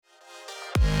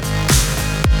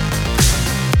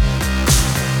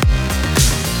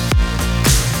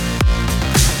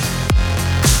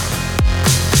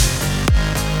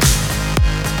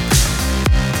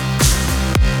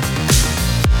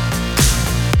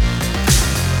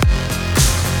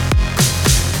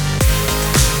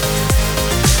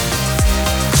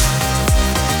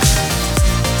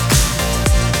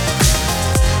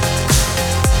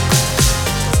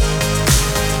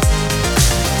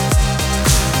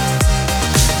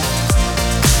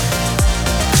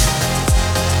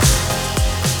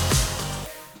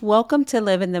welcome to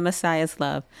Live in the Messiah's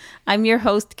Love. I'm your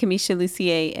host, Kamisha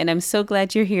Lucier, and I'm so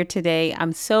glad you're here today.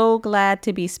 I'm so glad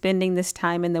to be spending this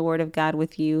time in the Word of God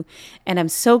with you, and I'm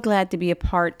so glad to be a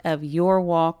part of your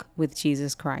walk with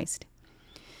Jesus Christ.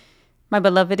 My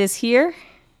beloved is here,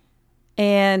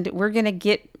 and we're going to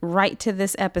get right to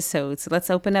this episode. So let's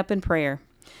open up in prayer.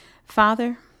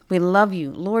 Father, we love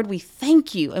you. Lord, we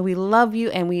thank you and we love you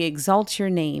and we exalt your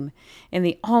name in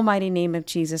the almighty name of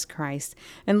Jesus Christ.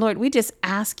 And Lord, we just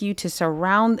ask you to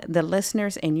surround the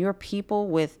listeners and your people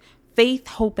with faith,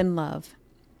 hope, and love.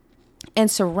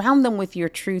 And surround them with your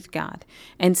truth, God,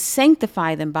 and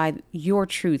sanctify them by your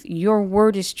truth. Your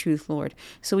word is truth, Lord.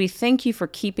 So we thank you for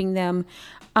keeping them.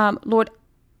 Lord,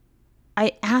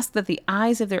 I ask that the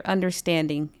eyes of their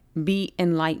understanding be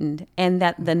enlightened, and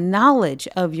that the knowledge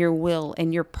of your will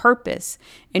and your purpose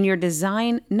and your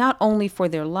design, not only for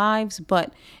their lives,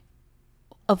 but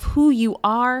of who you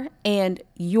are and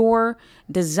your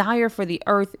desire for the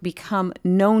earth become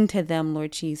known to them,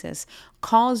 Lord Jesus.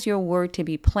 Cause your word to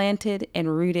be planted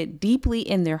and rooted deeply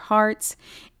in their hearts,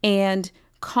 and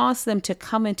cause them to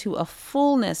come into a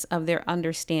fullness of their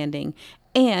understanding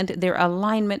and their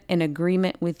alignment and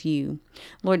agreement with you.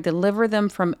 Lord, deliver them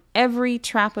from every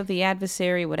trap of the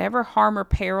adversary, whatever harm or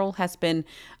peril has been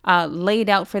laid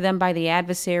out for them by the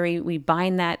adversary. We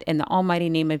bind that in the almighty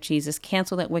name of Jesus,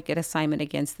 cancel that wicked assignment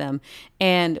against them.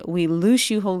 And we loose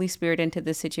you, Holy Spirit, into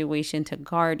the situation to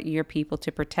guard your people,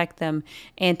 to protect them,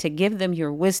 and to give them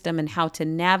your wisdom and how to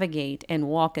navigate and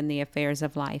walk in the affairs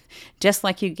of life. Just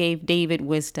like you gave David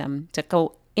wisdom to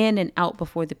go in and out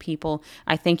before the people,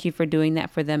 I thank you for doing that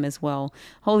for them as well.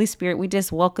 Holy Spirit, we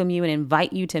just welcome you and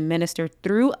invite you to minister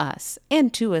through us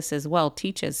and to us as well.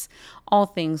 Teach us all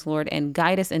things, Lord, and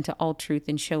guide us into all truth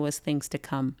and show us things to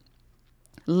come.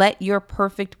 Let your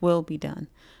perfect will be done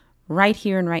right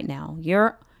here and right now.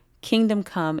 Your kingdom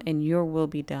come and your will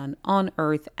be done on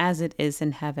earth as it is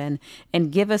in heaven.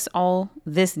 And give us all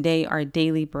this day our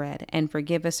daily bread, and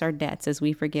forgive us our debts as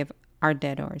we forgive our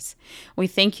debtors. We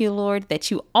thank you, Lord,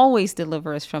 that you always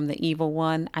deliver us from the evil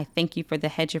one. I thank you for the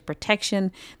hedge of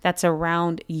protection that's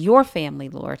around your family,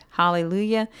 Lord.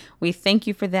 Hallelujah. We thank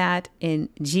you for that. In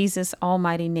Jesus'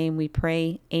 almighty name we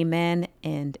pray. Amen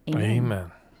and amen.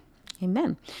 Amen.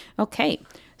 Amen. Okay.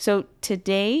 So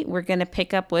today we're going to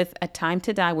pick up with A Time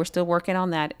to Die. We're still working on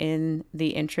that in the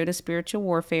Intro to Spiritual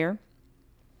Warfare.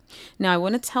 Now, I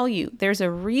want to tell you, there's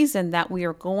a reason that we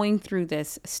are going through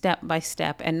this step by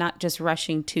step and not just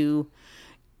rushing to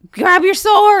grab your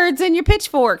swords and your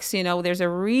pitchforks. You know, there's a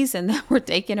reason that we're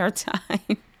taking our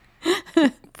time.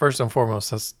 First and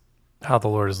foremost, that's how the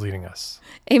Lord is leading us.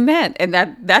 Amen. And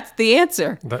that's the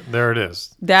answer. There it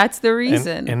is. That's the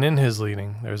reason. And in his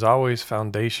leading, there's always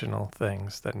foundational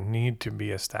things that need to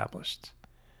be established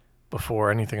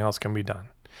before anything else can be done.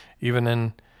 Even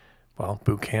in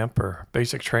boot camp or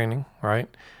basic training, right?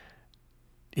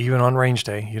 Even on range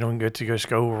day, you don't get to just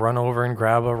go run over and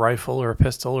grab a rifle or a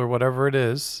pistol or whatever it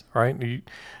is, right?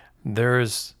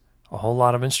 There's a whole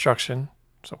lot of instruction,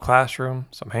 some classroom,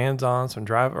 some hands-on, some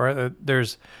drive, right?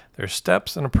 There's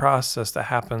steps and a process that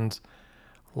happens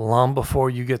long before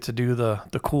you get to do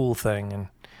the cool thing and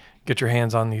get your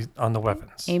hands on the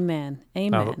weapons. Amen.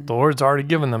 Amen. Now, the Lord's already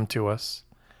given them to us,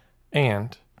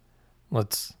 and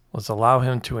let's allow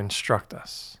him to instruct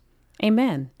us.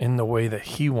 Amen. In the way that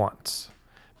he wants,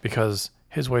 because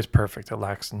his way is perfect. It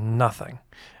lacks nothing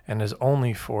and is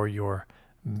only for your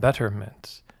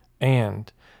betterment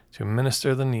and to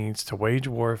minister the needs, to wage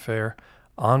warfare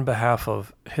on behalf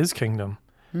of his kingdom,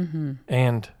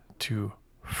 and to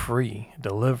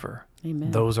deliver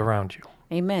Amen. Those around you.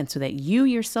 Amen. So that you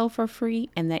yourself are free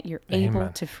and that you're able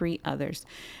to free others.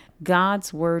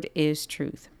 God's word is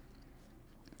truth.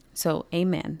 So,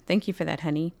 amen. Thank you for that,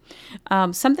 honey.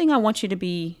 Something I want you to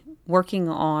be working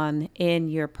on in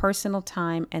your personal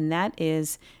time, and that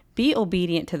is be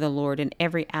obedient to the Lord in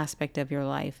every aspect of your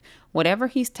life. Whatever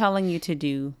he's telling you to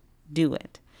do, do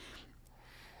it.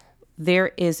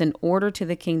 There is an order to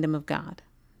the kingdom of God,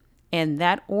 and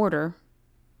that order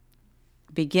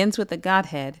begins with the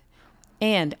Godhead,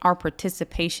 and our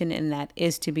participation in that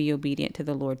is to be obedient to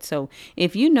the Lord. So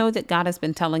if you know that God has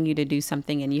been telling you to do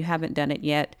something and you haven't done it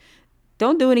yet,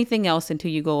 don't do anything else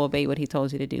until you go obey what he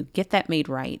told you to do. Get that made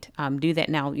right. Do that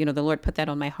now. You know, the Lord put that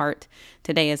on my heart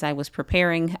today as I was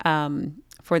preparing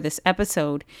for this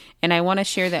episode. And I want to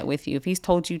share that with you. If he's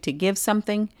told you to give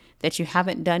something that you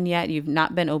haven't done yet, you've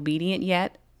not been obedient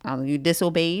yet, you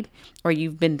disobeyed, or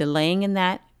you've been delaying in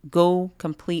that, go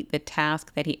complete the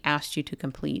task that he asked you to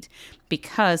complete,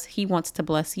 because he wants to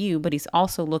bless you, but he's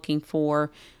also looking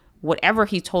for whatever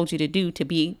he told you to do to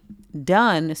be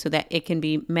done so that it can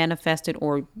be manifested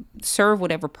or serve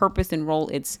whatever purpose and role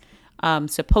it's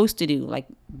supposed to do, like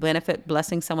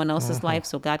blessing someone else's life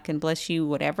so God can bless you,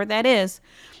 whatever that is,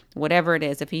 whatever it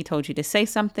is. If he told you to say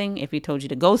something, if he told you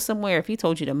to go somewhere, if he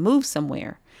told you to move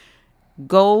somewhere,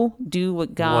 go do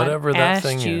what God Whatever that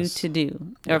thing asked you is. to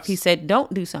do. Or if he said,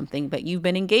 don't do something, but you've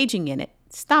been engaging in it,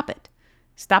 stop it.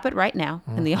 Stop it right now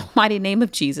in the almighty name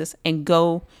of Jesus and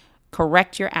go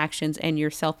correct your actions and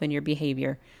yourself and your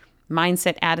behavior,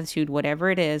 mindset, attitude,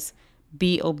 whatever it is.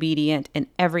 Be obedient in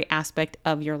every aspect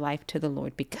of your life to the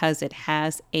Lord, because it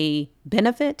has a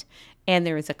benefit and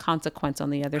there is a consequence on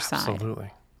the other side. Absolutely.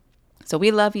 So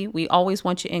we love you. We always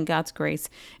want you in God's grace,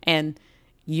 and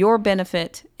your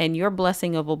benefit and your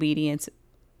blessing of obedience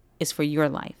is for your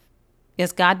life.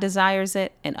 Yes, God desires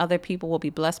it, and other people will be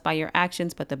blessed by your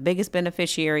actions, but the biggest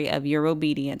beneficiary of your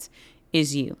obedience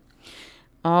is you.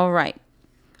 All right.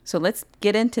 So let's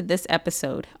get into this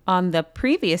episode. On the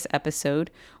previous episode,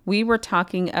 we were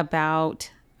talking about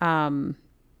the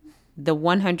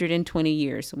 120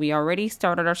 years. We already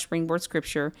started our springboard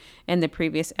scripture in the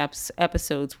previous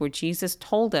episodes where Jesus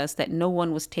told us that no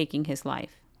one was taking his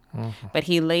life. But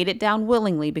he laid it down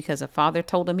willingly because the Father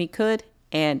told him he could,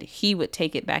 and he would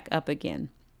take it back up again.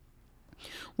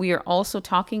 We are also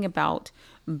talking about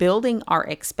building our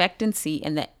expectancy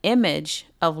and the image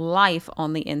of life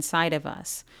on the inside of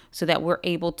us so that we're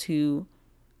able to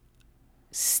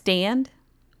stand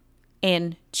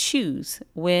and choose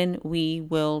when we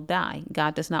will die.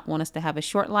 God does not want us to have a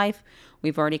short life.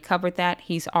 We've already covered that.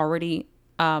 He's already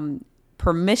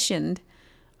permissioned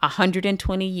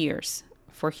 120 years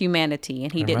for humanity.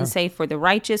 And he didn't say for the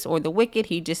righteous or the wicked.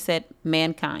 He just said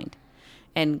mankind.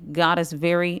 And God is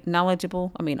very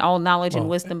knowledgeable. I mean, all knowledge and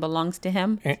wisdom belongs to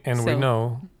him. And we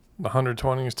know the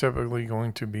 120 is typically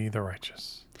going to be the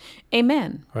righteous.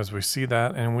 Amen. As we see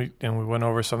that, and we went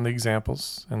over some of the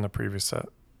examples in the previous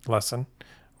lesson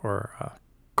or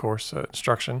course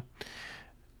instruction.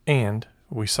 And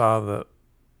we saw the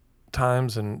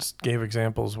times and gave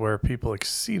examples where people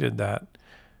exceeded that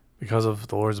because of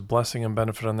the Lord's blessing and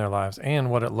benefit on their lives and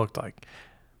what it looked like.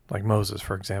 Like Moses,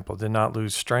 for example, did not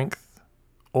lose strength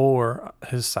or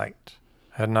his sight,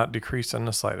 had not decreased in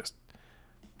the slightest.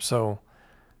 So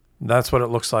that's what it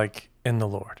looks like in the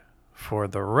Lord. For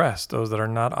the rest, those that are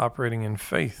not operating in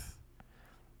faith,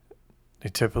 they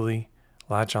typically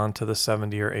latch on to the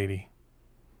 70 or 80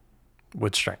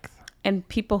 with strength. And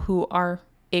people who are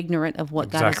ignorant of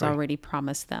what God has already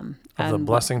promised them. Of the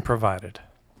blessing provided.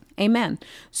 Amen.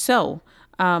 So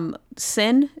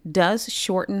sin does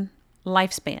shorten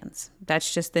lifespans.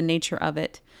 That's just the nature of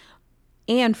it.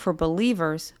 And for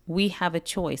believers, we have a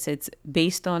choice. It's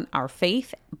based on our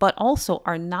faith, but also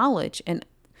our knowledge. And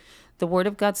the word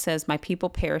of God says, my people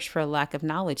perish for a lack of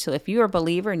knowledge. So if you're a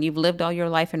believer and you've lived all your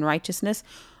life in righteousness,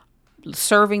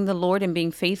 serving the Lord and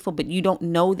being faithful, but you don't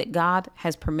know that God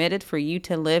has permitted for you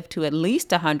to live to at least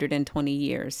 120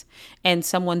 years, and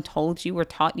someone told you or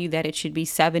taught you that it should be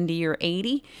 70 or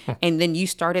 80, and then you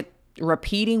started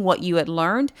repeating what you had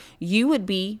learned, you would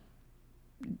be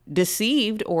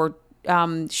deceived or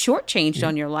shortchanged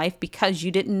on your life because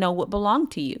you didn't know what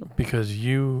belonged to you. Because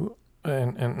you,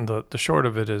 and the short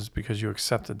of it is because you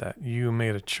accepted that. You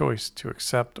made a choice to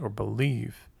accept or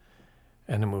believe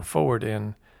and to move forward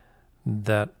in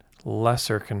that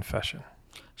lesser confession.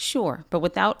 Sure, but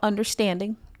without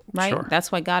understanding, right? Sure.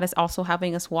 That's why God is also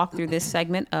having us walk through this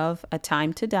segment of a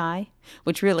time to die,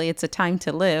 which really it's a time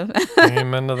to live.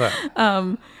 Amen to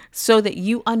that. So that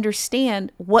you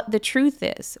understand what the truth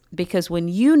is. Because when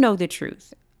you know the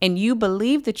truth and you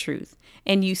believe the truth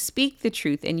and you speak the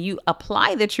truth and you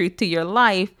apply the truth to your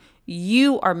life,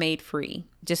 you are made free.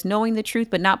 Just knowing the truth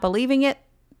but not believing it,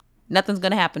 nothing's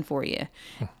going to happen for you.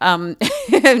 Knowing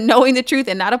the truth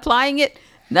and not applying it,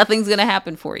 nothing's going to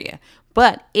happen for you.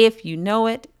 But if you know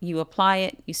it, you apply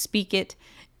it, you speak it,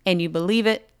 and you believe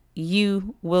it,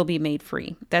 you will be made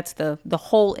free. That's the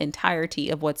whole entirety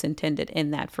of what's intended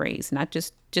in that phrase. Not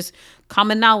just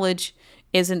common knowledge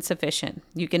isn't sufficient.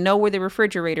 You can know where the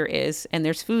refrigerator is and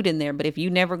there's food in there, but if you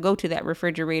never go to that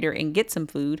refrigerator and get some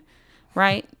food,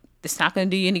 right? It's not going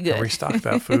to do you any good. Restock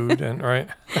that food, and right?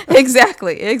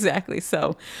 Exactly.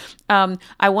 So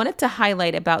I wanted to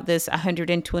highlight about this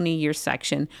 120-year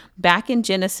section. Back in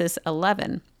Genesis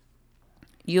 11,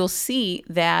 you'll see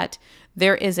that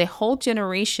there is a whole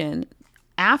generation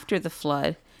after the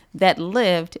flood that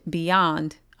lived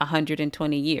beyond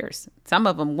 120 years. Some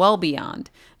of them well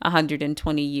beyond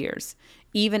 120 years,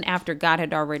 even after God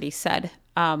had already said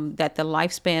that the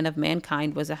lifespan of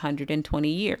mankind was 120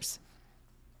 years.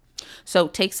 So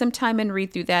take some time and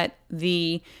read through that.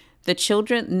 The The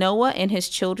children, Noah and his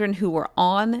children who were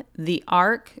on the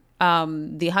ark,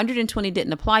 the 120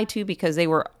 didn't apply to because they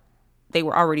were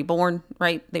already born,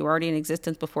 right? They were already in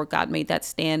existence before God made that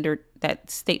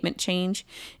statement change,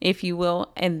 if you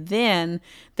will. And then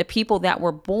the people that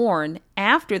were born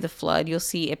after the flood, you'll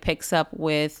see it picks up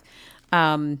with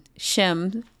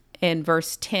Shem in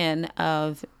verse 10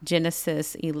 of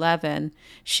Genesis 11.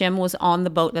 Shem was on the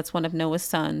boat. That's one of Noah's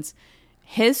sons.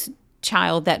 His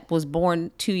child that was born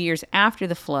 2 years after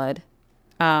the flood,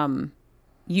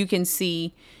 you can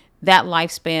see that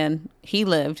lifespan he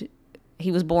lived.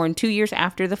 He was born 2 years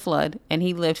after the flood, and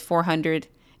he lived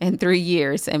 403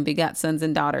 years and begot sons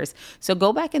and daughters. So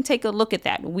go back and take a look at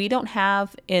that. We don't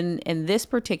have in this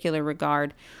particular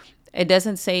regard, it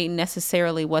doesn't say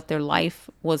necessarily what their life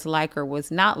was like or was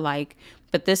not like,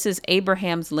 but this is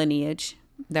Abraham's lineage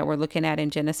that we're looking at in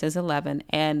Genesis 11,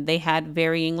 and they had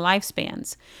varying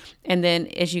lifespans. And then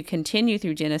as you continue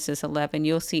through Genesis 11,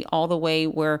 you'll see all the way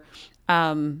where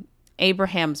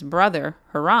Abraham's brother,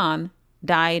 Haran,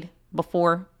 died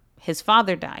before his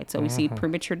father died. So we see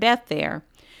premature death there,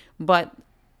 but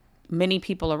many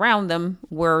people around them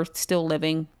were still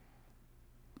living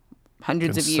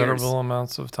hundreds of years. Considerable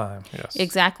amounts of time, yes.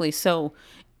 Exactly. So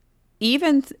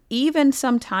even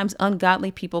sometimes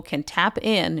ungodly people can tap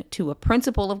in to a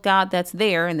principle of God that's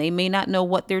there, and they may not know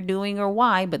what they're doing or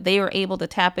why, but they are able to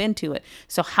tap into it.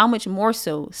 So how much more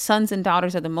so, sons and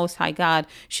daughters of the Most High God,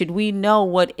 should we know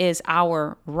what is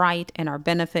our right and our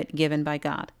benefit given by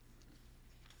God?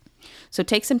 So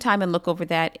take some time and look over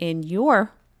that in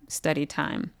your study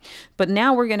time. But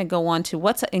now we're going to go on to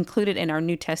what's included in our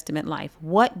New Testament life.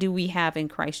 What do we have in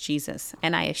Christ Jesus?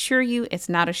 And I assure you, it's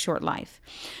not a short life.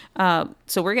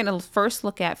 So we're going to first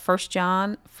look at 1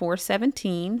 John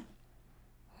 4:17.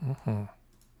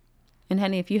 And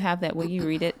honey, if you have that, will you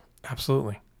read it?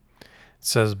 Absolutely. It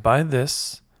says, "By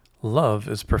this, love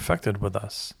is perfected with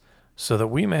us, so that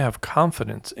we may have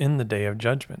confidence in the day of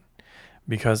judgment.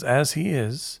 Because as he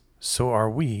is, so are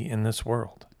we in this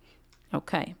world."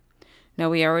 Okay. Now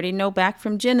we already know back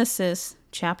from Genesis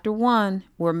chapter 1,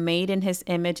 we're made in his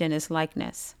image and his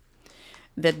likeness.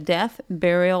 The death,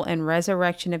 burial, and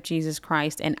resurrection of Jesus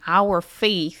Christ and our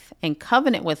faith and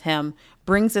covenant with him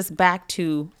brings us back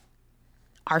to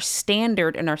our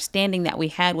standard and our standing that we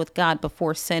had with God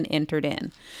before sin entered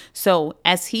in. So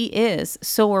as he is,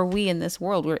 so are we in this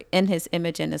world. We're in his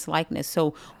image and his likeness.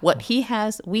 So what he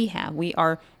has, we have. We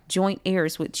are joint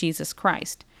heirs with Jesus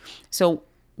Christ. So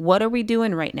what are we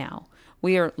doing right now?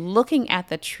 We are looking at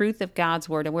the truth of God's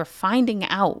word, and we're finding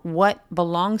out what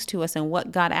belongs to us and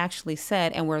what God actually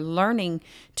said. And we're learning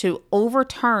to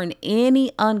overturn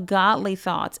any ungodly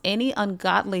thoughts, any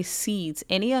ungodly seeds,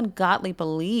 any ungodly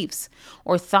beliefs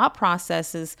or thought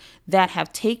processes that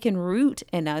have taken root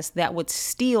in us that would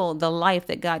steal the life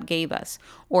that God gave us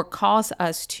or cause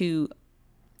us to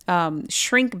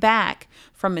shrink back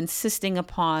from insisting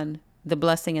upon the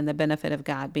blessing and the benefit of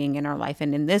God being in our life.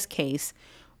 And in this case,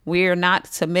 we are not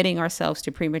submitting ourselves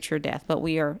to premature death, but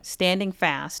we are standing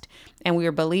fast and we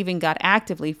are believing God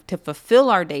actively to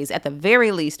fulfill our days, at the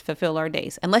very least, fulfill our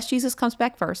days. Unless Jesus comes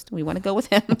back first, we want to go with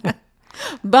him.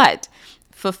 But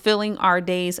fulfilling our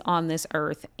days on this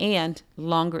earth and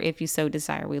longer if you so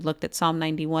desire. We looked at Psalm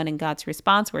 91 and God's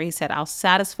response where he said, "I'll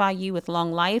satisfy you with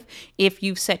long life if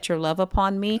you've set your love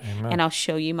upon me, Amen. and I'll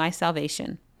show you my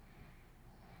salvation."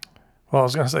 Well, I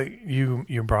was going to say,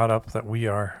 you brought up that we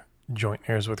are joint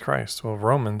heirs with Christ. Well,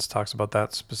 Romans talks about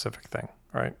that specific thing,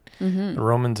 right?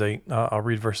 Romans 8, I'll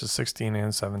read verses 16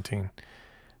 and 17. It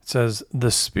says,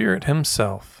 "The Spirit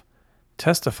himself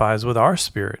testifies with our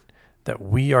spirit that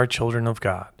we are children of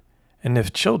God, and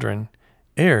if children,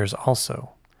 heirs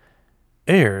also,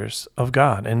 heirs of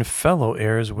God and fellow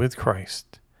heirs with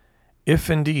Christ, if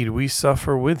indeed we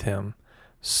suffer with him,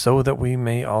 so that we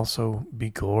may also be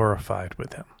glorified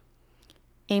with him."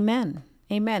 Amen.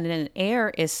 Amen. And an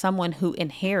heir is someone who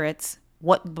inherits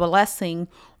what blessing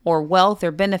or wealth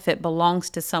or benefit belongs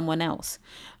to someone else,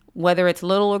 whether it's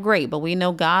little or great. But we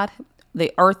know God,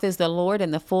 the earth is the Lord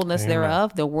and the fullness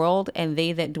thereof, the world and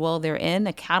they that dwell therein,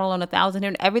 a cattle on 1,000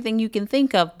 hills, everything you can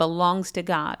think of belongs to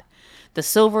God. The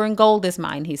silver and gold is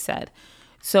mine, he said.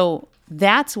 So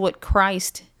that's what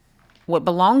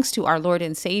belongs to our Lord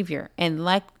and Savior. And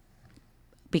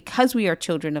because we are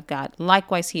children of God,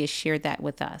 likewise, he has shared that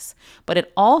with us. But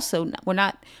it also, we're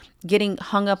not getting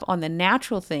hung up on the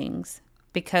natural things,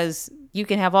 because you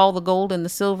can have all the gold and the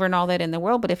silver and all that in the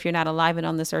world, but if you're not alive and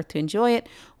on this earth to enjoy it,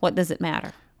 what does it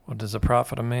matter? What does it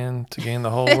profit a man to gain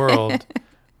the whole world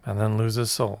and then lose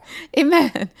his soul?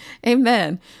 Amen.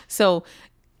 Amen. So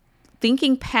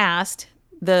thinking past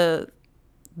the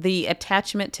the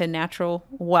attachment to natural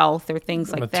wealth or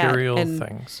things like that. Material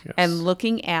things, yes. And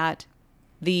looking at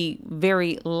the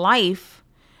very life,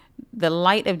 the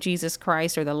light of Jesus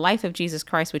Christ, or the life of Jesus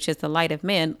Christ, which is the light of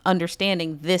men,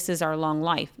 understanding this is our long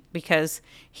life, because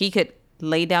he could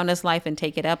lay down his life and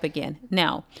take it up again.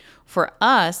 Now, for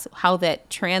us, how that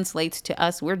translates to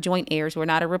us, we're joint heirs. We're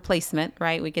not a replacement,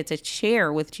 right? We get to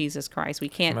share with Jesus Christ.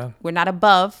 We're not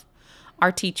above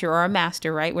our teacher or our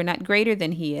master, right? We're not greater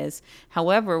than he is.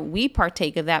 However, we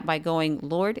partake of that by going,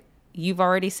 Lord, you've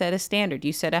already set a standard.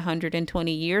 You said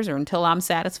 120 years or until I'm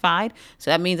satisfied. So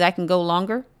that means I can go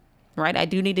longer, right? I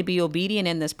do need to be obedient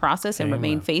in this process and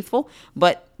remain faithful,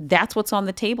 but that's what's on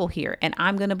the table here. And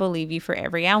I'm going to believe you for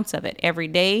every ounce of it, every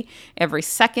day, every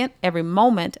second, every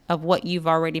moment of what you've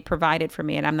already provided for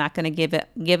me. And I'm not going to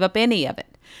give up any of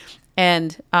it.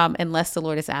 And unless the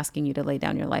Lord is asking you to lay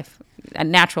down your life, a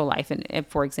natural life, and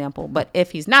for example. But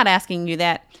if he's not asking you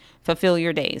that, fulfill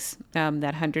your days, that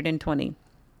 120.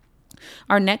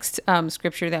 Our next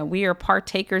scripture, that we are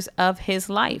partakers of his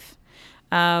life.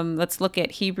 Let's look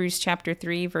at Hebrews chapter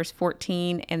 3, verse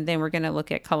 14, and then we're going to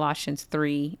look at Colossians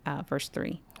 3, verse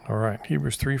 3. All right.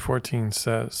 Hebrews 3:14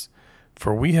 says,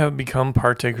 "For we have become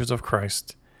partakers of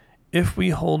Christ, if we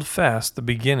hold fast the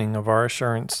beginning of our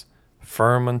assurance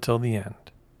firm until the end."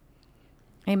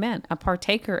 Amen. A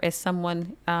partaker is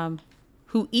someone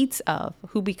who eats of,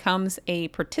 who becomes a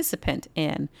participant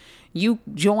in. You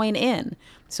join in.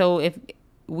 So if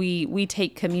we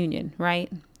take communion,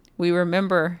 right? We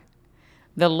remember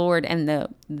the Lord and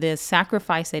the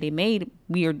sacrifice that he made.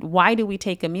 Why do we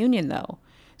take communion, though?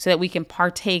 So that we can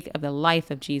partake of the life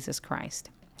of Jesus Christ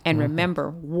and remember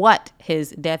what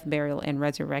his death, burial, and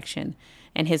resurrection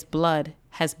and his blood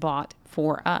has bought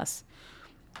for us.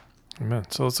 Amen.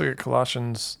 So let's look at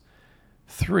Colossians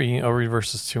 3. I'll read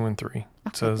verses 2 and 3.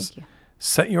 It says,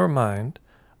 "Set your mind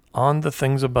on the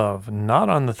things above, not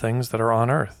on the things that are on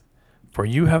earth. For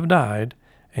you have died,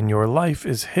 and your life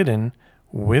is hidden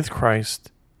with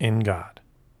Christ in God."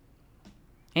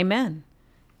 Amen.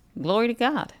 Glory to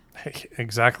God.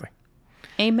 Exactly.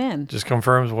 Amen. Just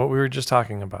confirms what we were just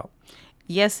talking about.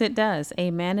 Yes, it does.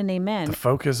 Amen and amen. The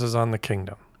focus is on the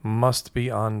kingdom. Must be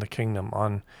on the kingdom,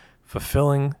 on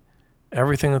fulfilling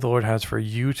everything that the Lord has for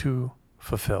you to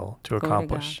fulfill, to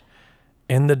accomplish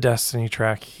in the destiny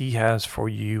track he has for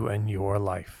you and your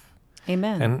life.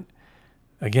 Amen. And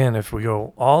again, if we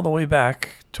go all the way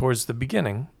back towards the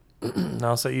beginning,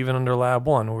 I'll say even under Lab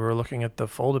 1, we were looking at the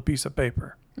folded piece of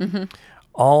paper.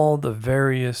 All the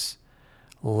various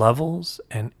levels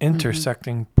and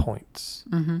intersecting points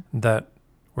that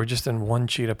were just in one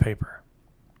sheet of paper.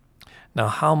 Now,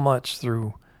 how much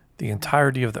through the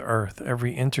entirety of the earth,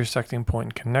 every intersecting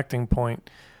point, connecting point,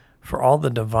 for all the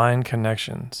divine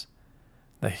connections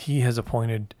that he has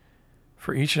appointed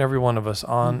for each and every one of us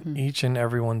on each and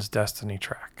everyone's destiny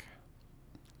track.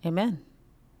 Amen.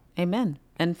 Amen.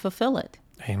 And fulfill it.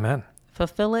 Amen.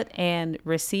 Fulfill it and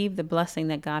receive the blessing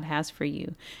that God has for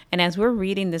you. And as we're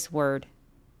reading this word,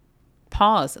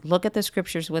 pause, look at the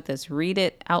scriptures with us, read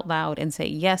it out loud and say,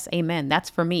 yes, amen. That's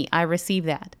for me. I receive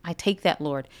that. I take that,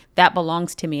 Lord. That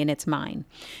belongs to me and it's mine.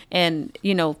 And,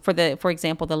 you know, for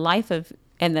example, the life of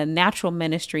and the natural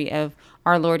ministry of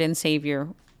our Lord and Savior,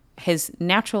 his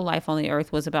natural life on the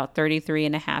earth was about 33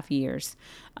 and a half years,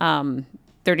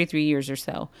 33 years or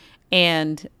so.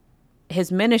 And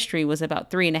his ministry was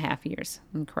about 3.5 years.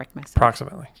 I'm correct myself.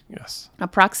 Approximately, yes.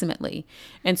 Approximately.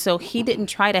 And so he didn't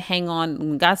try to hang on.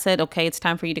 When God said, okay, it's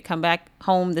time for you to come back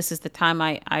home. This is the time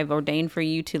I've ordained for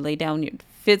you to lay down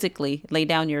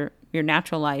your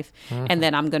natural life, and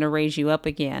then I'm going to raise you up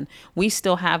again. We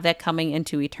still have that coming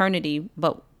into eternity,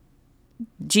 but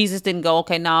Jesus didn't go,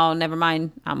 okay, no, never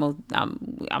mind.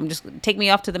 I'm just take me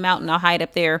off to the mountain. I'll hide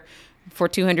up there for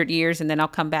 200 years and then I'll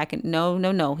come back. And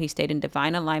no. He stayed in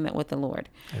divine alignment with the Lord.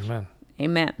 Amen.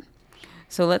 Amen.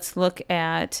 So let's look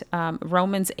at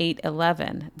Romans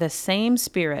 8:11. The same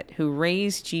Spirit who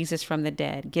raised Jesus from the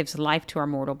dead gives life to our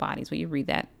mortal bodies. Will you read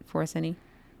that for us, Annie?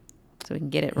 So we can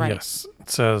get it right. Yes. It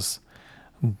says,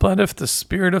 "But if the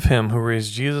Spirit of him who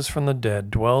raised Jesus from the dead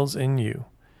dwells in you,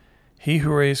 he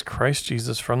who raised Christ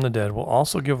Jesus from the dead will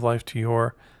also give life to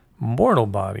your mortal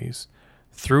bodies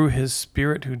through his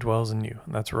Spirit who dwells in you."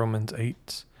 And that's Romans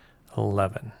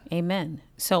 8:11. Amen.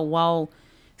 So while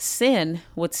sin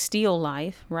would steal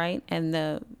life, right? And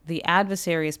the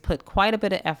adversary has put quite a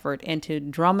bit of effort into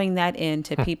drumming that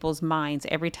into people's minds.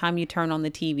 Every time you turn on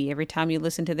the TV, every time you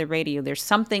listen to the radio, there's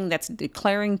something that's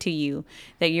declaring to you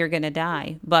that you're going to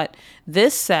die. But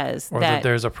this says Or that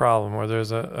there's a problem, or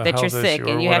there's a that health you're sick issue,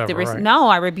 and or you whatever, have to right? no,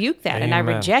 I rebuke that. And I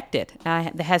Amen. reject it.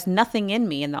 That has nothing in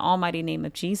me in the almighty name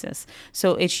of Jesus.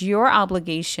 So it's your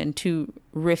obligation to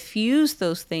refuse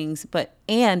those things,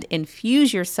 and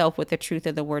infuse yourself with the truth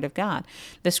of the word of God.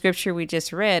 The scripture we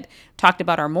just read talked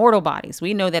about our mortal bodies.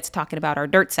 We know that's talking about our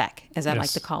dirt sack, as I like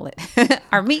Yes. to call it,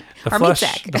 our meat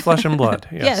sack. The flesh and blood.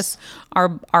 Yes. Yes,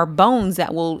 our bones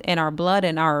that will, and our blood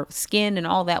and our skin and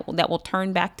all that will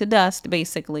turn back to dust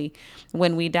basically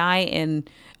when we die, and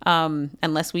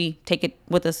unless we take it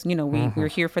with us, we're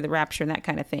here for the rapture and that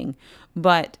kind of thing.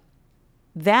 But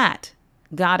that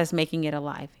God is making it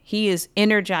alive. He is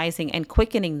energizing and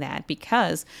quickening that,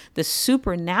 because the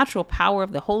supernatural power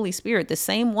of the Holy Spirit, the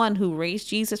same one who raised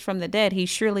Jesus from the dead, he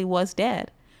surely was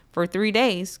dead for 3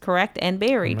 days, correct, and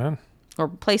buried. Amen. Or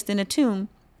placed in a tomb.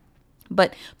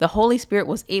 But the Holy Spirit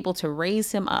was able to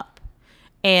raise him up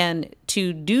and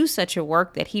to do such a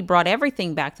work that he brought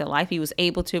everything back to life. He was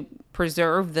able to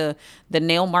preserve the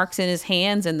nail marks in his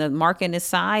hands and the mark in his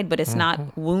side, but it's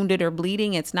not wounded or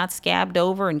bleeding. It's not scabbed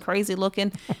over and crazy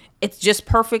looking. It's just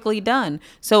perfectly done.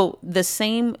 So the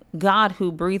same God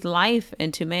who breathed life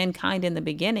into mankind in the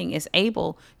beginning is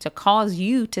able to cause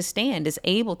you to stand, is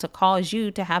able to cause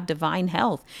you to have divine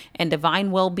health and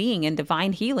divine well-being and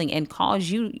divine healing, and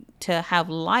cause you to have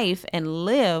life and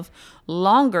live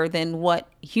longer than what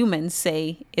humans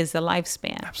say is the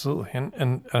lifespan. Absolutely.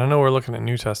 And I know we're looking at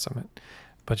New Testament,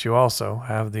 but you also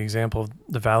have the example of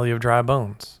the Valley of Dry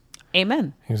Bones.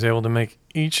 Amen. He was able to make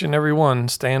each and every one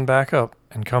stand back up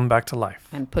and come back to life.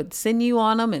 And put sinew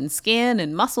on them and skin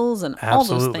and muscles and all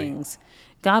those Absolutely. things.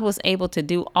 God was able to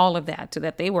do all of that so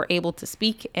that they were able to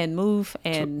speak and move.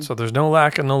 And So there's no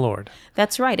lack in the Lord.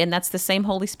 that's right. And that's the same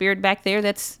Holy Spirit back there.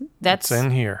 That's It's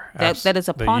in here. that is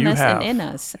upon you us and have. in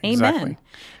us. Exactly.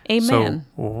 Amen. Amen.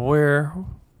 So where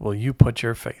will you put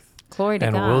your faith? Glory to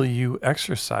And God. will you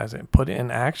exercise it, put it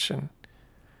in action?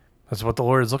 That's what the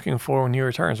Lord is looking for when he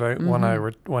returns, right?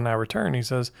 Mm-hmm. When I return, he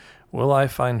says, will I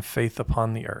find faith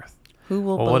upon the earth? Who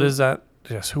will Well, believe? what is that?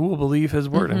 Yes, who will believe his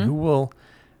word, Mm-hmm. and who will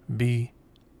be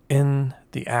in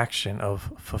the action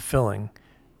of fulfilling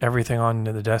everything on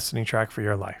the destiny track for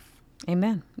your life?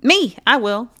 Amen. Me, I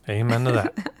will. Amen to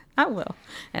that. I will.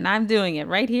 And I'm doing it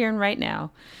right here and right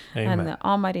now. Amen. In the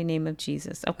almighty name of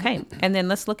Jesus. Okay. And then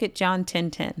let's look at John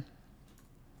 10:10.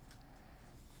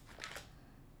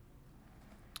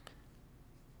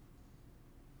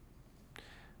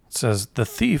 It says, the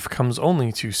thief comes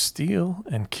only to steal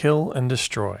and kill and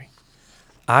destroy.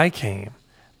 I came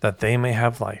that they may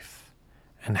have life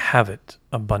and have it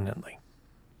abundantly.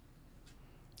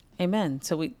 Amen.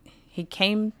 So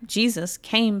Jesus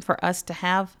came for us to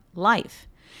have life.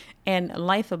 And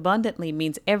life abundantly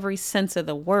means every sense of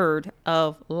the word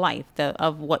of life,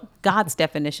 of what God's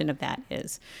definition of that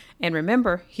is. And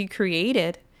remember, he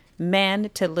created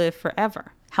man to live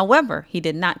forever. However, he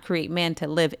did not create man to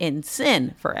live in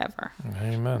sin forever.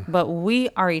 Amen. But we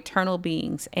are eternal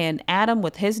beings. And Adam,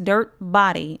 with his dirt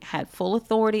body, had full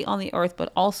authority on the earth,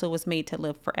 but also was made to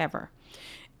live forever.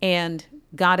 And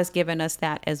God has given us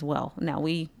that as well. Now,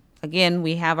 we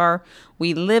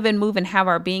live and move and have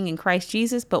our being in Christ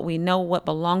Jesus, but we know what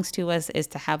belongs to us is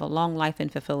to have a long life and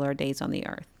fulfill our days on the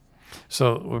earth.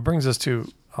 So what brings us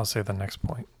to, I'll say the next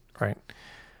point, right?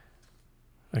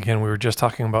 Again, we were just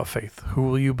talking about faith. Who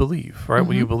will you believe, right?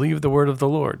 Will you believe the word of the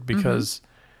Lord? Because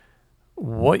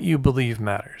what you believe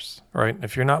matters, right?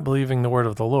 If you're not believing the word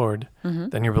of the Lord,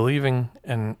 then you're believing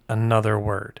in another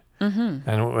word. And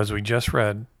as we just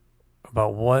read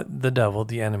about what the devil,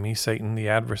 the enemy, Satan, the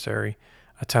adversary,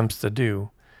 attempts to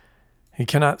do, he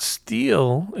cannot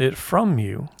steal it from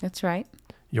you, That's right.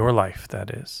 your life, that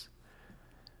is.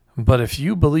 But if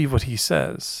you believe what he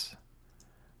says,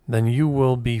 then you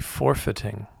will be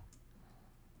forfeiting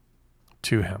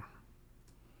to him.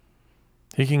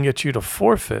 He can get you to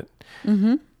forfeit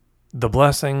the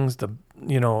blessings, the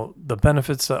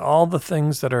benefits, all the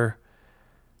things that are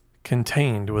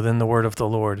contained within the word of the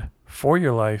Lord for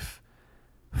your life,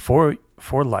 for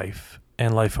life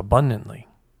and life abundantly.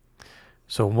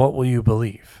 So what will you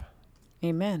believe?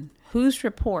 Amen. Whose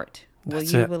report will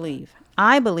That's you it. believe?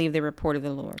 I believe the report of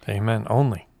the Lord. Amen.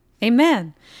 Only.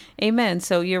 Amen. Amen.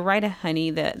 So you're right, honey.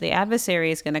 The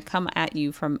adversary is going to come at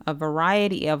you from a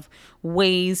variety of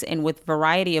ways and with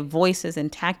variety of voices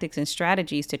and tactics and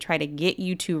strategies to try to get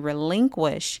you to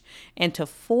relinquish and to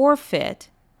forfeit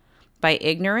by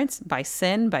ignorance, by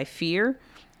sin, by fear,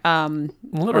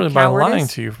 Literally by lying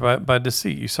to you, by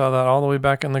deceit. You saw that all the way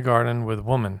back in the garden with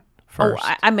woman first.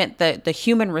 Oh, I meant the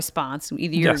human response.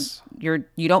 Either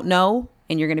you don't know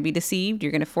and you're going to be deceived.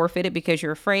 You're going to forfeit it because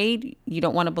you're afraid. You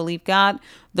don't want to believe God.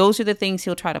 Those are the things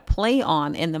he'll try to play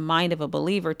on in the mind of a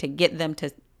believer to get them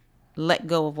to let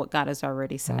go of what God has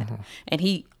already said. Mm-hmm. And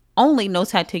he only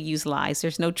knows how to use lies.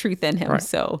 There's no truth in him. Right.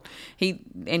 So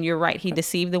and you're right. He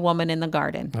deceived the woman in the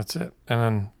garden. That's it.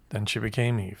 And then she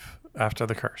became Eve after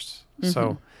the curse.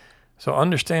 Mm-hmm. So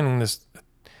understanding this,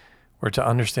 we're to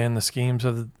understand the schemes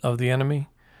of the enemy.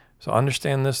 So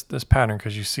understand this pattern,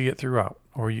 because you see it throughout,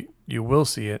 or you will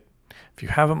see it. If you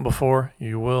haven't before,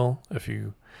 you will. If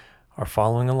you are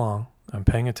following along and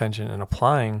paying attention and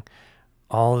applying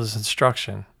all this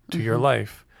instruction to mm-hmm. your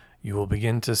life, you will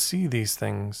begin to see these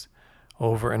things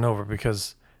over and over,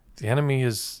 because the enemy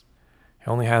he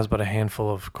only has but a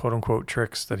handful of quote unquote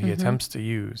tricks that he mm-hmm. attempts to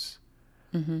use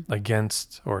mm-hmm.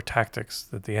 against, or tactics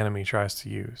that the enemy tries to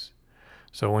use.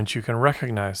 So once you can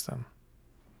recognize them,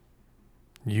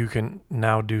 you can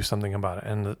now do something about it.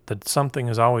 And the something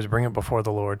is always bring it before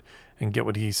the Lord and get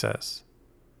what he says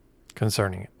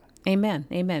concerning it. Amen.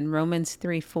 Amen. Romans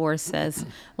 3:4 says,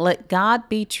 "Let God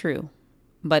be true,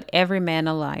 but every man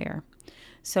a liar."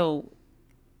 So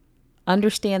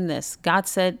understand this. God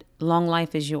said, long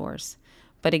life is yours.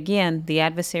 But again, the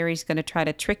adversary is going to try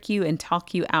to trick you and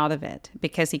talk you out of it,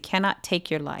 because he cannot take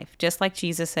your life. Just like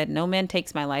Jesus said, no man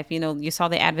takes my life. You saw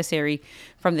the adversary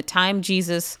from the time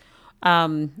Jesus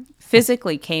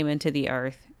physically came into the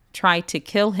earth, tried to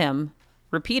kill him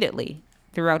repeatedly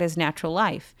throughout his natural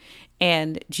life.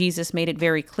 And Jesus made it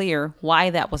very clear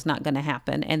why that was not going to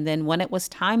happen. And then when it was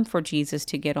time for Jesus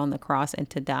to get on the cross and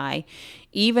to die,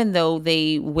 even though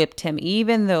they whipped him,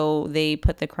 even though they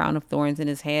put the crown of thorns in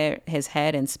his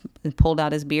head and pulled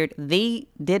out his beard, they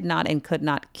did not and could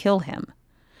not kill him.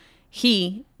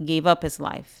 He gave up his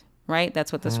life, right?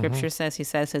 That's what the mm-hmm. scripture says. He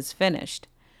says it's finished.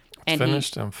 It's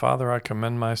finished, and Father, I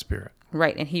commend my spirit.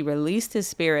 Right, and he released his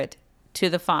spirit to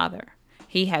the Father.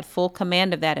 He had full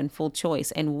command of that and full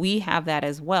choice, and we have that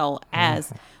as well as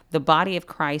mm-hmm. the body of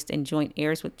Christ and joint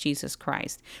heirs with Jesus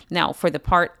Christ. Now, for the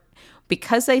part,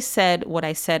 because I said what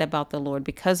I said about the Lord,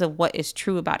 because of what is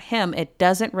true about him, it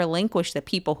doesn't relinquish the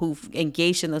people who've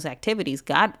engaged in those activities.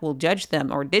 God will judge them,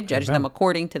 or did judge them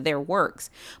according to their works.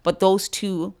 But those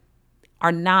two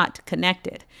are not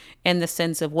connected, in the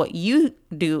sense of what you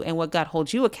do and what God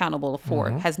holds you accountable for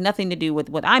mm-hmm. has nothing to do with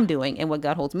what I'm doing and what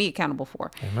God holds me accountable for.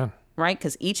 Amen. Right?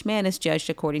 Because each man is judged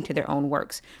according to their own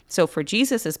works. So for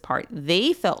Jesus's part,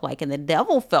 they felt like, and the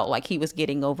devil felt like, he was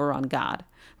getting over on God.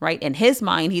 Right? In his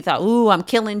mind, he thought, "Ooh, I'm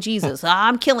killing Jesus.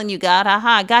 I'm killing you, God.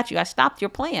 Aha, I got you. I stopped your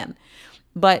plan."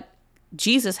 But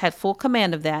Jesus had full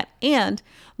command of that. And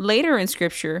later in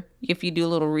scripture, if you do a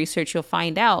little research, you'll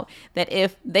find out that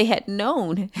if they had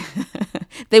known,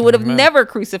 they would have never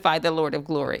crucified the Lord of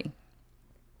glory.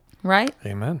 Right?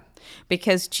 Amen.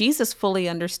 Because Jesus fully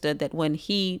understood that when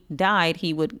he died,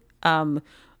 he would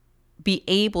be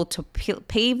able to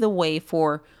pave the way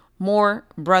for more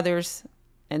brothers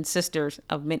and sisters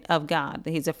of God.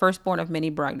 He's the firstborn of many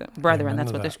brethren.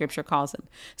 That's what the scripture calls him.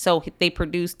 So they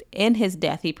produced, in his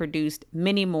death, he produced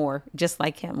many more just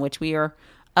like him, which we are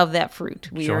of that fruit.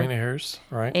 We joint heirs,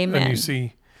 right? Amen. And you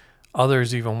see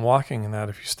others even walking in that.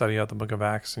 If you study out the book of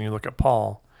Acts and you look at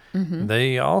Paul, mm-hmm.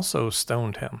 they also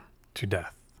stoned him to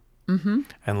death mm-hmm.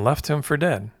 and left him for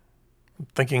dead,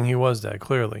 thinking he was dead,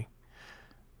 clearly.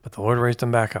 But the Lord raised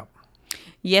him back up.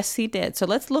 Yes, he did. So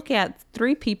let's look at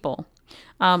 3 people.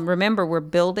 Remember, we're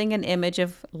building an image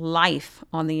of life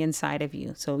on the inside of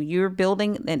you. So you're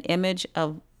building an image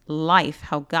of life,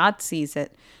 how God sees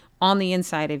it, on the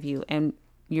inside of you. And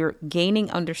you're gaining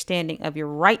understanding of your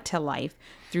right to life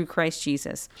through Christ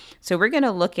Jesus. So we're going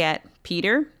to look at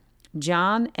Peter,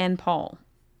 John, and Paul.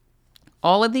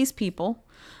 All of these people,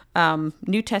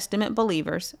 New Testament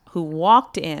believers, who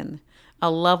walked in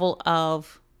a level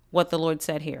of what the Lord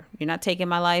said here. You're not taking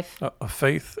my life. A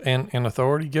faith and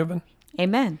authority given.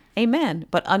 Amen. Amen.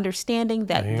 But understanding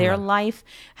that their life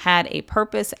had a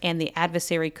purpose and the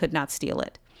adversary could not steal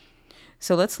it.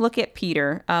 So let's look at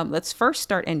Peter. Let's first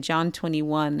start in John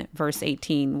 21, verse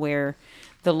 18, where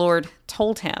the Lord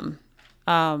told him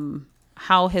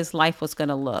how his life was going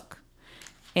to look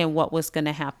and what was going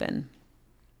to happen.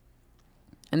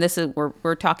 And this is,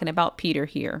 we're talking about Peter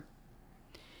here.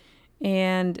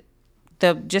 And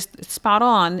just spot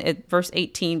on at verse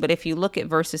 18, but if you look at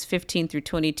verses 15 through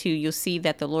 22, you'll see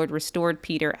that the Lord restored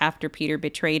Peter after Peter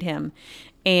betrayed him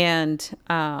and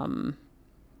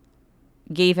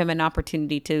gave him an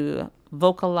opportunity to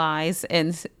vocalize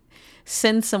and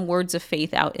send some words of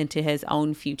faith out into his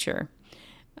own future.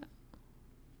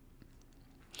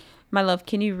 My love,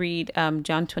 can you read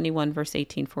John 21, verse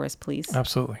 18 for us, please?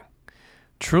 Absolutely.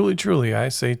 Truly, truly, I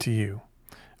say to you,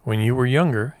 when you were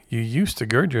younger, you used to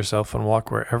gird yourself and walk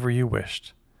wherever you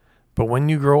wished. But when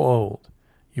you grow old,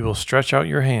 you will stretch out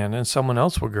your hand, and someone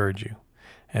else will gird you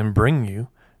and bring you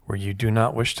where you do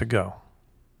not wish to go.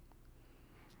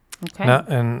 Okay. Now,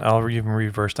 and I'll even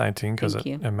read verse 19 because Thank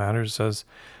you. it matters. It says,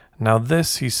 now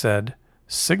this he said,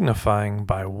 signifying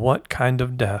by what kind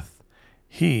of death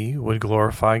he would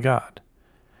glorify God.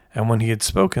 And when he had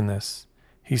spoken this,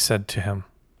 he said to him,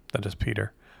 that is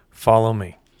Peter, follow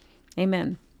me.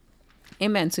 Amen.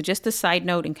 Amen. So just a side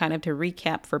note and kind of to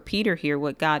recap for Peter here,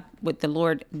 what the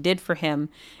Lord did for him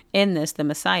in this, the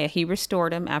Messiah. He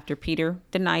restored him after Peter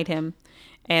denied him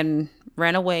and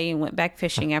ran away and went back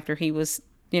fishing after he was,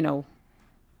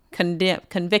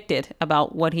 convicted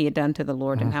about what he had done to the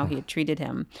Lord and how he had treated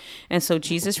him. And so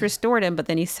Jesus restored him, but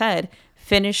then he said,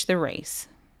 finish the race.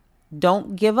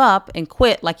 Don't give up and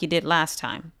quit like you did last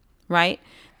time, right?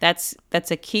 That's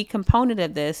a key component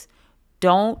of this.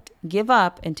 Don't give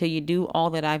up until you do all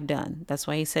that I've done. That's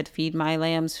why he said, feed my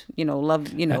lambs,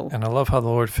 love, And I love how the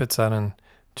Lord fits that in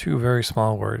two very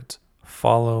small words,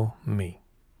 follow me.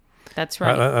 That's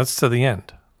right. That's to the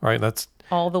end, right? That's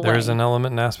all the way. There's an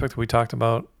element and aspect we talked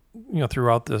about,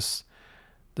 throughout this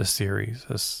series,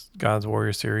 this God's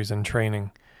Warrior series and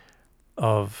training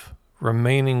of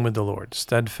remaining with the Lord,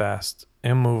 steadfast,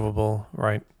 immovable,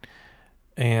 right?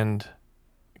 And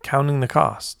counting the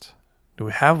cost. Do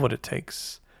we have what it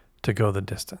takes to go the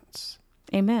distance?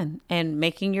 Amen. And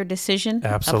making your decision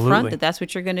Absolutely. up front that that's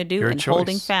what you're going to do, Your and choice.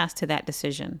 holding fast to that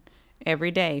decision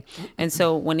every day. And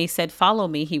so when he said, follow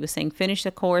me, he was saying, finish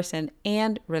the course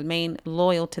and remain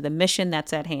loyal to the mission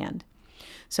that's at hand.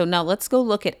 So now let's go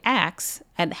look at Acts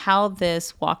and how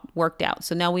this worked out.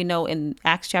 So now we know in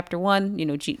Acts chapter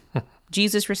 1,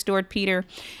 Jesus restored Peter,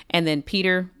 and then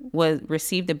Peter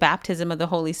received the baptism of the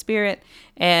Holy Spirit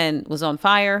and was on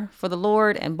fire for the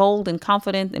Lord and bold and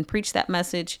confident and preached that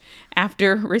message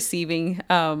after receiving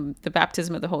the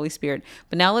baptism of the Holy Spirit.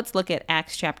 But now let's look at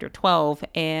Acts chapter 12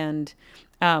 and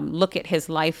look at his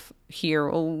life here.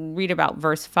 We'll read about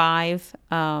verse 5.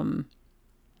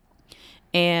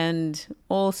 And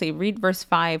we'll say read verse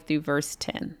 5 through verse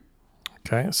 10.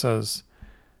 Okay, it says,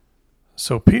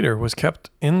 so Peter was kept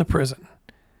in the prison,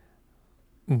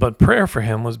 but prayer for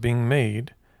him was being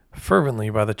made fervently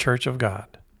by the church of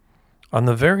God. On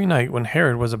the very night when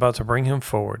Herod was about to bring him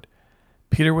forward,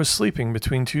 Peter was sleeping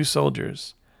between two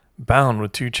soldiers, bound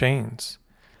with two chains,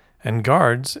 and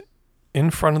guards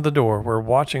in front of the door were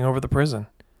watching over the prison.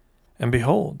 And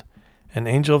behold, an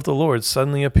angel of the Lord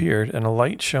suddenly appeared, and a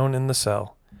light shone in the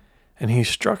cell. And he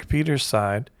struck Peter's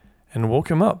side and woke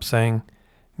him up, saying,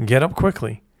 get up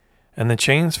quickly. And the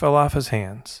chains fell off his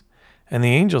hands. And the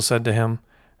angel said to him,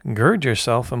 gird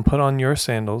yourself and put on your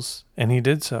sandals. And he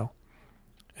did so.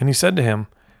 And he said to him,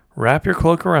 wrap your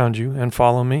cloak around you and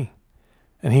follow me.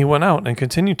 And he went out and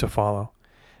continued to follow.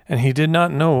 And he did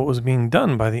not know what was being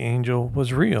done by the angel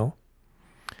was real,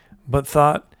 but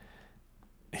thought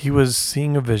he was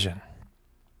seeing a vision.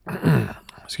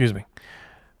 Excuse me.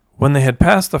 When they had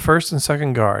passed the first and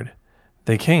second guard,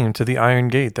 they came to the iron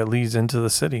gate that leads into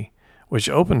the city, which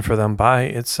opened for them by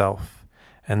itself.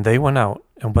 And they went out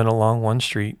and went along one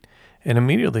street, and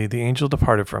immediately the angel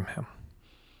departed from him.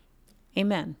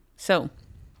 Amen. So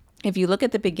if you look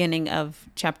at the beginning of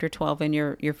chapter 12 in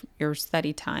your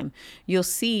study time, you'll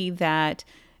see that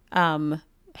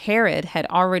Herod had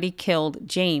already killed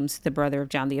James, the brother of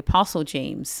John, the apostle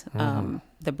James,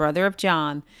 the brother of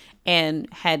John, and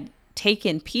had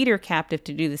taken Peter captive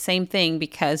to do the same thing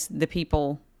because the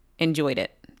people enjoyed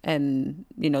it. And,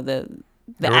 the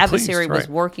adversary was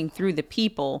working through the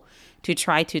people to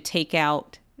try to take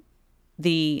out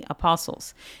the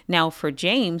apostles. Now for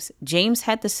James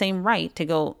had the same right to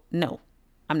go, no,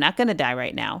 I'm not going to die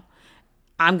right now.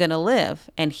 I'm going to live.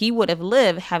 And he would have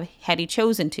lived had he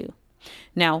chosen to.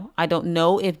 Now, I don't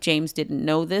know if James didn't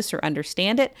know this or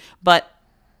understand it, but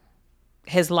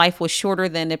his life was shorter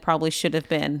than it probably should have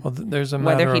been. Well, there's a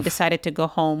matter whether he of, decided to go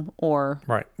home or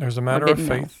right. There's a matter of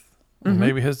faith.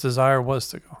 Maybe his desire was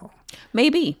to go home.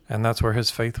 Maybe. And that's where his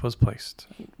faith was placed.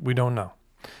 We don't know.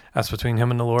 That's between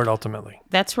him and the Lord ultimately.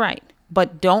 That's right.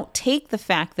 But don't take the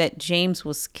fact that James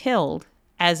was killed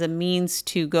as a means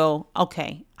to go,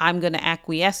 okay, I'm going to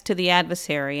acquiesce to the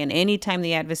adversary. And anytime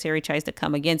the adversary tries to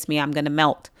come against me, I'm going to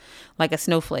melt like a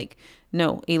snowflake.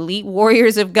 No, elite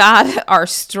warriors of God are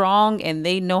strong and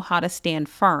they know how to stand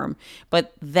firm.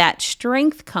 But that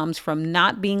strength comes from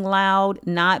not being loud,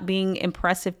 not being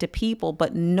impressive to people,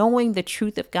 but knowing the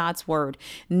truth of God's word,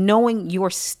 knowing your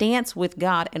stance with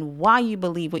God and why you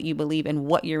believe what you believe and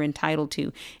what you're entitled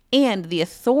to, and the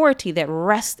authority that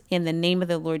rests in the name of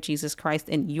the Lord Jesus Christ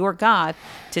and your God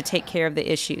to take care of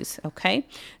the issues. Okay.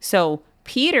 So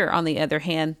Peter, on the other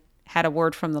hand, had a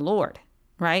word from the Lord,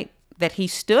 right? That he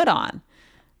stood on.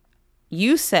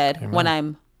 You said, Amen. When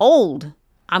I'm old,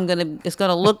 it's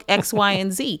gonna look X, Y,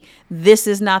 and Z. This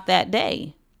is not that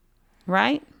day,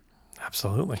 right?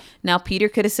 Absolutely. Now Peter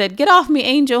could have said, "Get off me,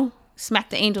 angel." Smack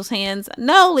the angel's hands.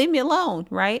 No, leave me alone,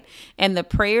 right? And the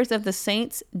prayers of the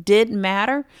saints did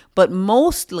matter, but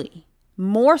mostly,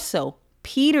 more so,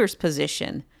 Peter's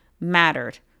position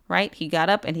mattered, right? He got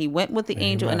up and he went with the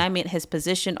angel, and I meant his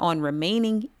position on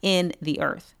remaining in the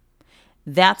earth.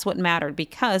 That's what mattered,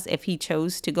 because if he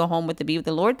chose to go home to be with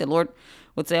the Lord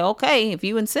would say, okay, if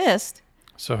you insist.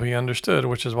 So he understood,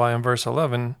 which is why in verse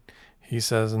 11, he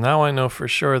says, "Now I know for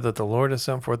sure that the Lord has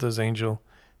sent forth his angel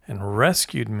and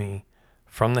rescued me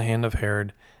from the hand of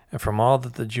Herod and from all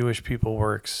that the Jewish people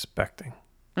were expecting."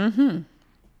 Amen.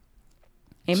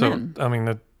 So,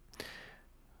 the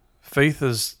faith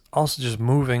is also just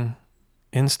moving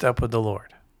in step with the Lord.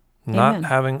 Not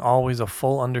having always a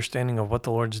full understanding of what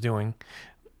the Lord's doing.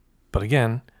 But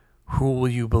again, who will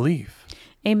you believe?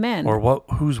 Amen. Or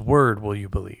whose word will you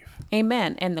believe?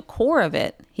 Amen. And the core of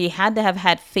it, he had to have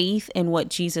had faith in what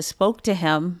Jesus spoke to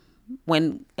him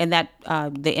when, in that,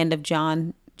 the end of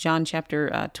John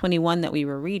chapter 21 that we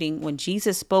were reading, when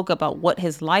Jesus spoke about what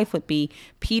his life would be,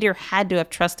 Peter had to have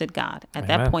trusted God at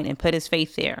that point and put his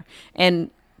faith there.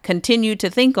 And continue to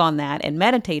think on that and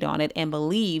meditate on it and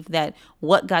believe that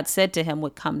what God said to him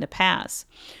would come to pass.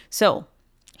 So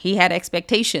he had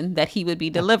expectation that he would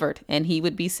be delivered and he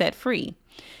would be set free.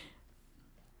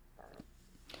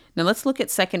 Now let's look at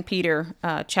 2 Peter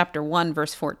chapter 1,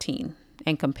 verse 14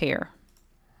 and compare.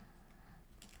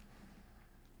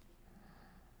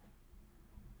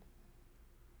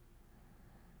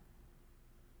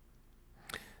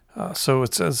 So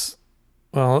it says,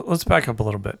 well, let's back up a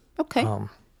little bit. Okay.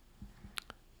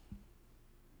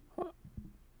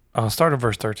 I'll start at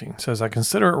verse 13. It says, "I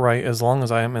consider it right, as long as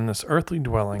I am in this earthly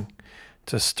dwelling,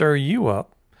 to stir you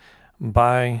up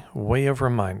by way of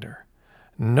reminder,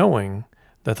 knowing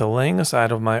that the laying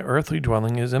aside of my earthly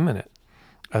dwelling is imminent,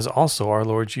 as also our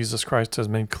Lord Jesus Christ has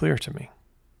made clear to me."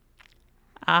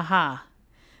 Aha.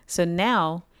 So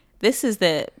now this is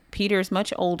Peter's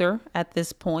much older at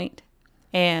this point,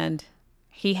 and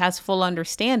he has full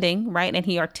understanding, right? And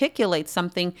he articulates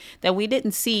something that we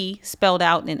didn't see spelled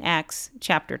out in Acts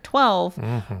chapter 12,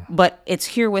 but it's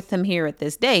here with him here at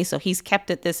this day. So he's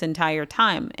kept it this entire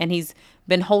time, and he's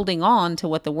been holding on to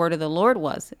what the word of the Lord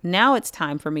was. Now it's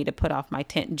time for me to put off my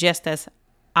tent, just as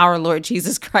our Lord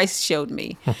Jesus Christ showed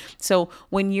me. So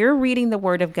when you're reading the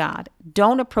word of God,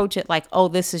 don't approach it like, oh,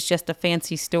 this is just a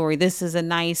fancy story. This is a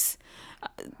nice...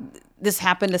 this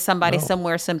happened to somebody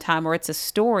somewhere sometime, or it's a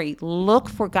story. Look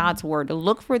for God's word,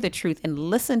 look for the truth, and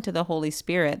listen to the Holy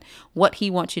Spirit, what he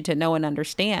wants you to know and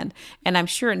understand. And I'm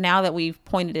sure now that we've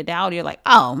pointed it out, you're like,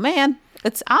 oh man,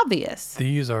 it's obvious.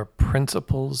 These are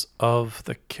principles of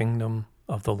the kingdom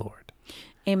of the Lord.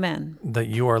 Amen. That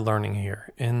you are learning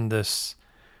here in this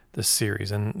series.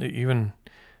 And even,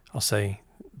 I'll say,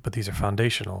 but these are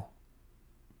foundational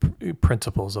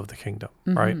principles of the kingdom,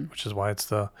 right? Which is why it's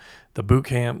the boot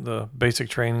camp, the basic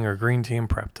training or green team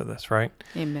prep to this, right?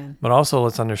 Amen. But also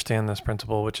let's understand this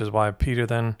principle, which is why Peter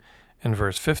then in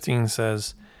verse 15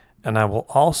 says, "And I will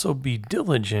also be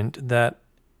diligent that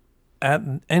at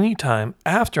any time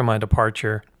after my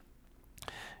departure,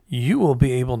 you will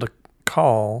be able to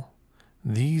call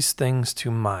these things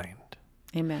to mind."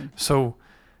 Amen. So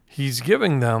he's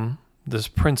giving them this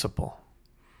principle,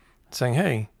 saying,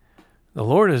 hey, the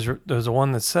Lord is the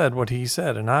one that said what he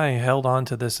said, and I held on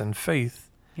to this in faith.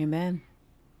 Amen.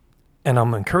 And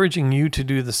I'm encouraging you to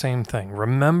do the same thing.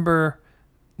 Remember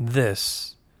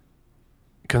this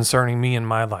concerning me in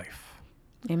my life.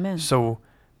 Amen. So,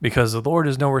 because the Lord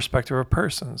is no respecter of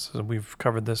persons, we've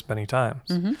covered this many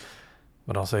times.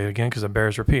 But I'll say it again because it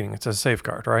bears repeating. It's a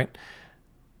safeguard, right?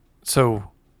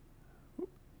 So,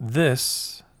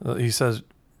 this, he says,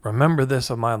 remember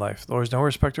this of my life. The Lord is no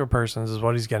respecter of persons is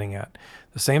what he's getting at.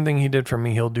 The same thing he did for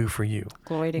me, he'll do for you.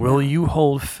 Glory to God. Will you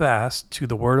hold fast to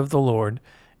the word of the Lord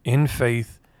in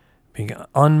faith, being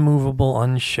unmovable,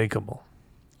 unshakable?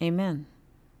 Amen.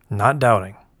 Not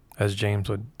doubting, as James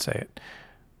would say it.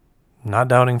 Not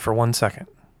doubting for 1 second.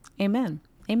 Amen.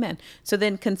 Amen. So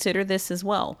then consider this as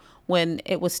well. When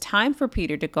it was time for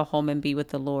Peter to go home and be with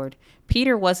the Lord,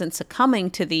 Peter wasn't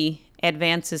succumbing to the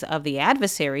advances of the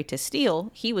adversary to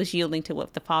steal. He was yielding to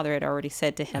what the Father had already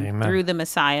said to him Amen. through the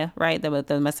Messiah, right?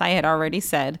 The Messiah had already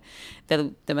said,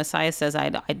 the Messiah says, I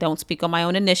don't speak on my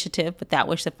own initiative, but that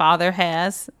which the Father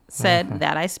has said,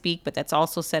 that I speak, but that's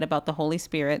also said about the Holy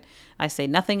Spirit. I say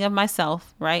nothing of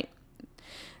myself, right?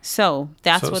 So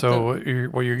that's what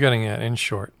you're getting at, in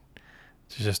short,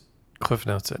 to just cliff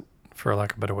notes it, for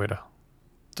lack of a better way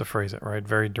to phrase it, right?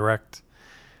 Very direct,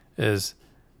 is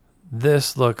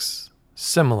this looks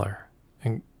similar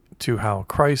to how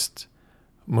Christ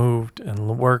moved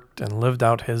and worked and lived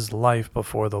out his life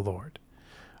before the Lord,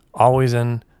 always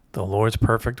in the Lord's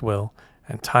perfect will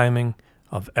and timing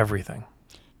of everything.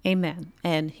 Amen.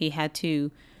 And he had to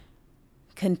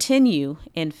continue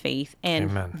in faith.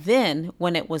 And Amen. then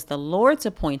when it was the Lord's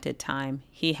appointed time,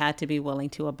 he had to be willing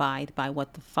to abide by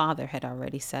what the Father had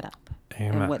already set up.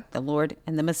 Amen. And what the Lord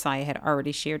and the Messiah had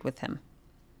already shared with him.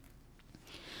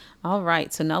 All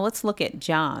right, so now let's look at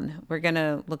John. We're going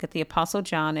to look at the Apostle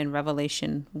John in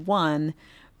Revelation 1,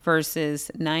 verses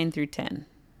 9 through 10.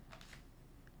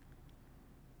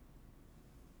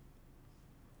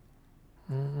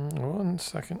 One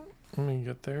second. Let me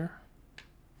get there.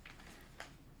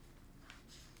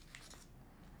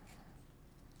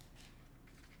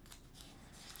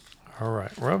 All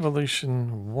right.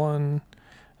 Revelation 1,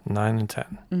 9 and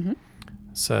 10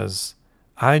 says,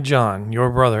 I, John, your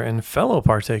brother and fellow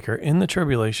partaker in the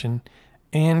tribulation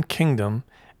and kingdom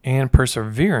and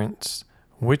perseverance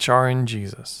which are in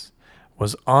Jesus,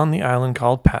 was on the island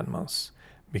called Patmos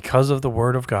because of the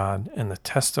word of God and the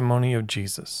testimony of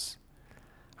Jesus.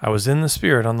 I was in the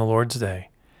Spirit on the Lord's day,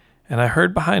 and I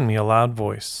heard behind me a loud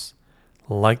voice,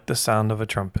 like the sound of a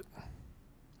trumpet.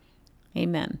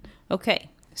 Amen.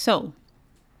 Okay, so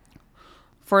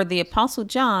for the Apostle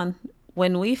John,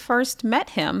 when we first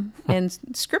met him in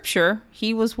Scripture,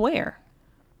 he was where?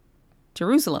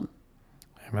 Jerusalem.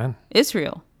 Amen.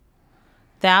 Israel.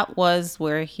 That was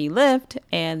where he lived,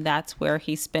 and that's where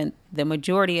he spent the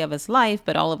majority of his life.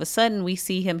 But all of a sudden, we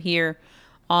see him here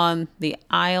on the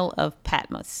Isle of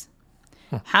Patmos.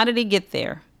 How did he get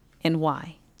there, and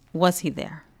why was he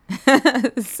there?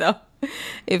 So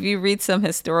if you read some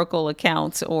historical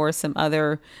accounts or some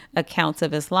other accounts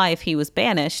of his life, he was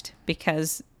banished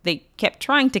because they kept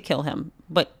trying to kill him,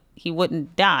 but he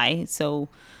wouldn't die. So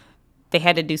they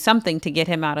had to do something to get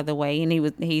him out of the way. And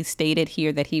he stated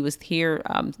here that he was here.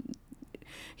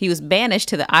 He was banished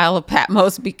to the Isle of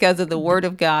Patmos because of the word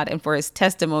of God and for his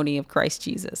testimony of Christ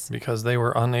Jesus. Because they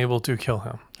were unable to kill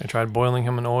him. They tried boiling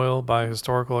him in oil by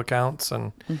historical accounts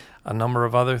and a number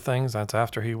of other things. That's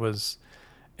after he was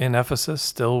in Ephesus,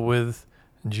 still with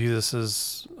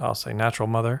Jesus's, I'll say, natural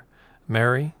mother,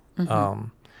 Mary,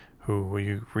 who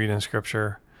you read in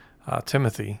Scripture,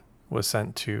 Timothy was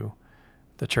sent to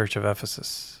the church of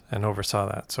Ephesus and oversaw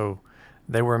that. So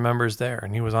they were members there,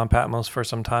 and he was on Patmos for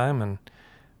some time. And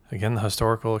again, the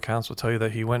historical accounts will tell you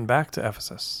that he went back to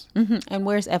Ephesus. And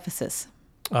where's Ephesus?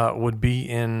 Would be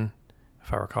in,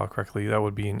 if I recall correctly, that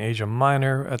would be in Asia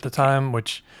Minor at the time,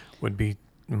 which would be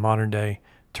modern day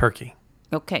Turkey.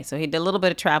 Okay, so he did a little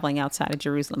bit of traveling outside of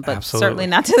Jerusalem, but Absolutely. certainly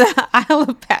not to the Isle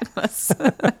of Patmos.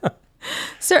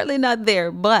 Certainly not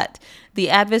there. But the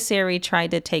adversary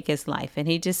tried to take his life, and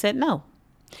he just said no.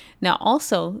 Now,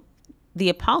 also, the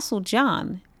Apostle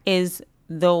John is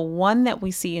the one that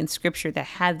we see in Scripture that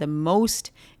had the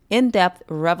most in-depth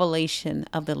revelation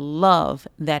of the love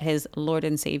that his Lord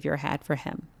and Savior had for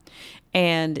him.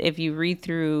 And if you read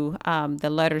through the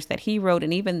letters that he wrote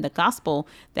and even the gospel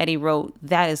that he wrote,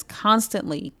 that is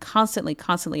constantly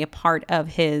a part of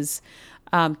his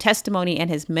testimony and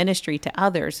his ministry to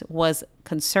others was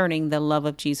concerning the love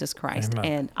of Jesus Christ.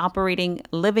 Amen. And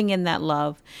living in that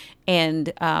love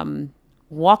and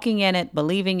walking in it,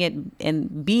 believing it,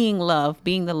 and being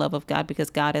the love of God, because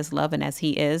God is love, and as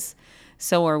he is,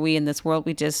 so are we in this world.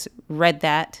 We just read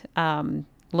that,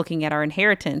 looking at our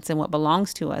inheritance and what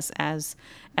belongs to us as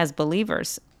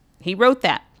believers. He wrote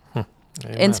that,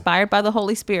 inspired by the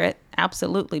Holy Spirit,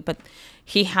 absolutely. But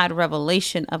he had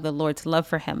revelation of the Lord's love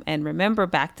for him. And remember,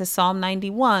 back to Psalm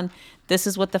 91, this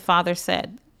is what the Father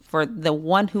said. For the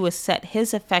one who has set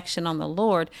his affection on the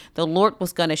Lord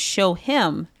was going to show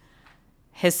him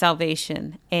his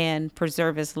salvation and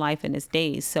preserve his life in his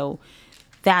days. So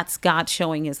that's God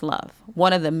showing his love.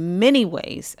 One of the many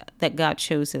ways that God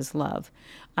shows his love,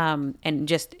 and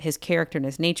just his character and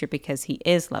his nature, because he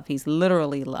is love. He's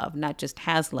literally love, not just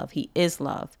has love. He is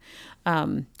love.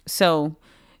 So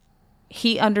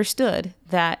he understood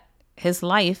that his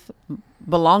life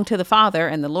belonged to the Father,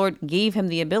 and the Lord gave him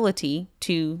the ability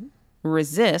to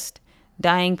resist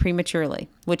dying prematurely,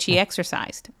 which he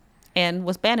exercised and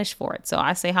was banished for it. So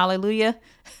I say hallelujah.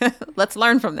 Let's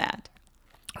learn from that.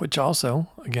 Which also,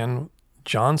 again,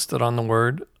 John stood on the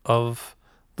word of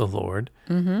the Lord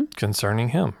concerning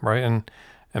him, right?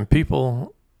 And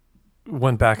people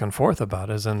went back and forth about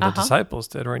it, as in the disciples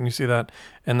did, right? And you see that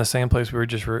in the same place we were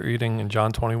just reading in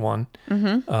John 21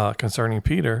 concerning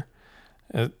Peter.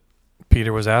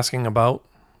 Peter was asking about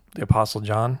the Apostle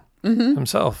John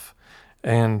himself.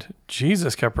 And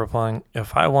Jesus kept replying,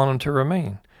 if I want him to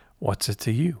remain, what's it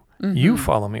to you? You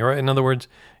follow me, right? In other words,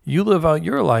 you live out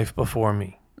your life before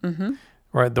me,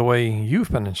 right? The way you've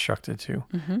been instructed to,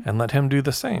 and let him do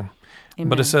the same. Amen.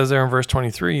 But it says there in verse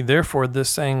 23, therefore this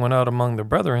saying went out among the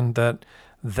brethren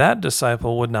that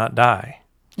disciple would not die.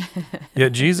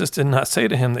 Yet Jesus did not say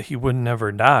to him that he would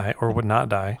never die or would not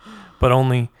die, but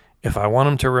only, if I want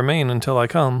him to remain until I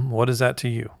come, what is that to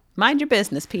you? Mind your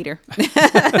business, Peter.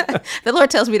 The Lord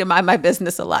tells me to mind my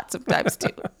business a lot sometimes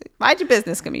too. Mind your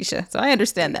business, Kamisha. So I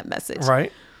understand that message.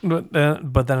 Right. But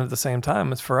then at the same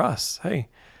time, it's for us. Hey,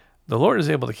 the Lord is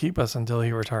able to keep us until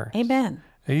he returns. Amen.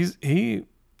 He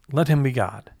let him be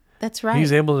God. That's right.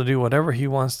 He's able to do whatever he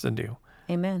wants to do.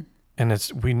 Amen.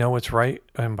 And we know it's right.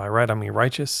 And by right, I mean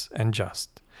righteous and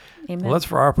just. Amen. Well, let's,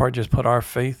 for our part, just put our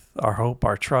faith, our hope,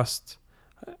 our trust,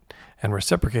 and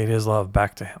reciprocate his love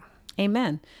back to him.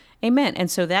 Amen. Amen. And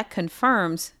so that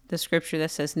confirms the scripture that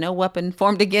says, no weapon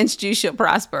formed against you shall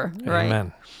prosper. Right?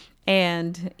 Amen.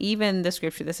 And even the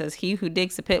scripture that says, he who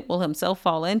digs a pit will himself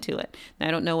fall into it. Now,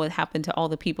 I don't know what happened to all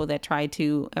the people that tried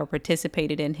to or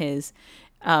participated in his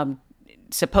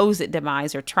supposed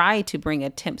demise or tried to bring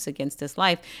attempts against his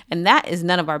life. And that is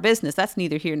none of our business. That's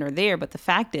neither here nor there. But the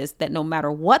fact is that no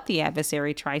matter what the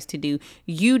adversary tries to do,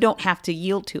 you don't have to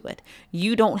yield to it.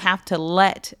 You don't have to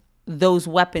let those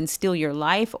weapons steal your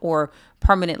life or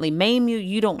permanently maim you.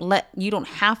 You don't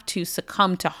have to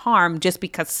succumb to harm just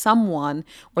because someone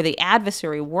or the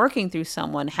adversary working through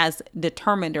someone has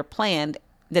determined or planned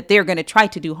that they're going to try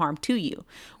to do harm to you.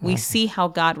 We see how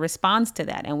God responds to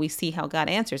that, and we see how God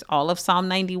answers. All of Psalm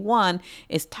 91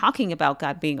 is talking about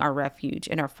God being our refuge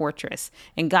and our fortress.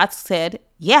 And God said,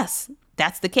 yes,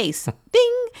 that's the case.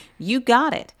 Ding, you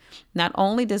got it. Not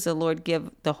only does the Lord give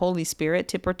the Holy Spirit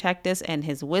to protect us and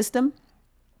his wisdom,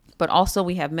 but also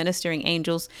we have ministering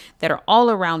angels that are all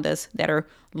around us that are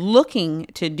looking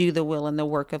to do the will and the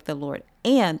work of the Lord.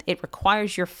 And it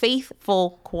requires your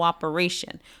faithful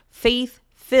cooperation,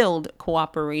 faith-filled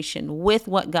cooperation with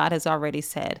what God has already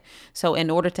said. So in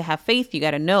order to have faith, you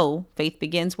got to know. Faith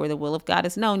begins where the will of God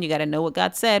is known. You got to know what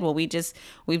God said. Well, we've just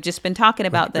been talking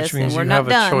about this, and we're not done. Which means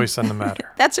you have a choice on the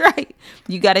matter. That's right.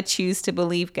 You got to choose to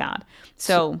believe God.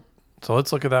 So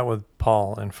let's look at that with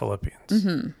Paul in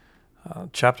Philippians.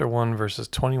 Chapter 1, verses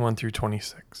 21 through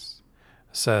 26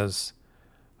 says,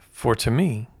 for to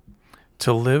me,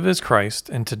 to live is Christ,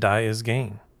 and to die is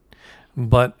gain.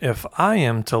 But if I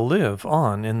am to live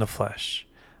on in the flesh,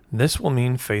 this will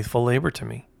mean faithful labor to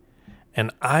me. And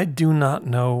I do not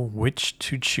know which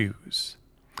to choose.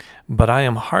 But I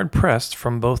am hard pressed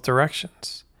from both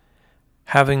directions,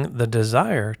 having the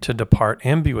desire to depart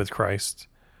and be with Christ,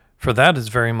 for that is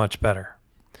very much better.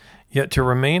 Yet to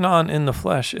remain on in the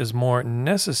flesh is more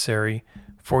necessary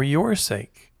for your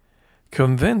sake.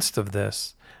 Convinced of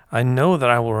this, I know that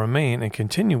I will remain and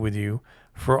continue with you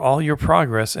for all your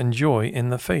progress and joy in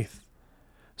the faith,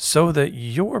 so that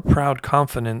your proud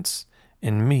confidence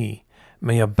in me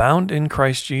may abound in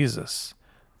Christ Jesus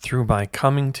through my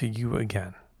coming to you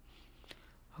again.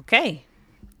 Okay.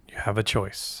 You have a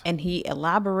choice. And he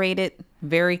elaborated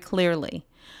very clearly.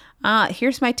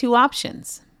 Here's my two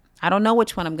options. I don't know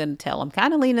which one I'm going to tell. I'm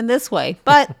kind of leaning this way,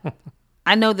 but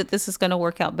I know that this is going to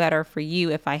work out better for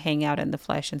you if I hang out in the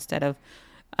flesh instead of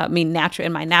in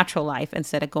my natural life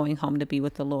instead of going home to be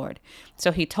with the Lord.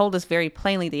 So he told us very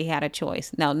plainly that he had a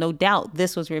choice. Now, no doubt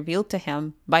this was revealed to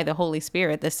him by the Holy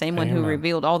Spirit, the same one who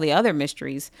revealed all the other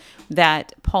mysteries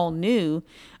that Paul knew.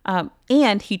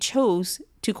 And he chose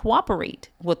to cooperate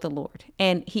with the Lord.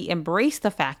 And he embraced the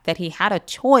fact that he had a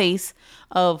choice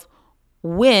of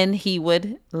when he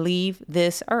would leave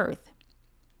this earth.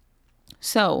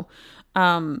 So,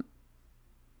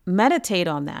 meditate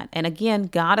on that. And again,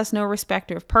 God is no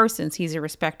respecter of persons. He's a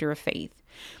respecter of faith.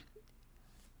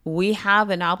 We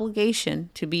have an obligation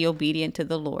to be obedient to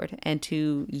the Lord and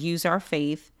to use our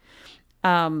faith.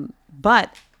 And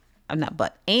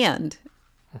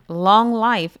long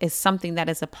life is something that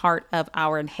is a part of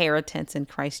our inheritance in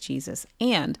Christ Jesus,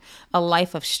 and a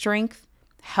life of strength,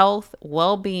 health,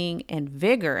 well-being, and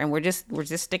vigor. And we're just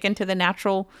sticking to the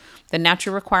natural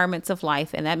requirements of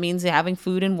life. And that means having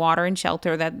food and water and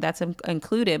shelter, that's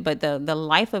included. But the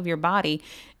life of your body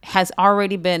has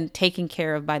already been taken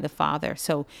care of by the Father.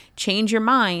 So change your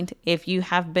mind if you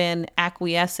have been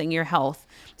acquiescing your health,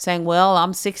 saying, well,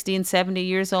 I'm 60 and 70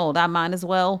 years old, I might as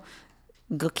well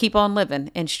go keep on living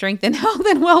in strength and health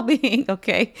and well-being.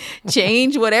 Okay.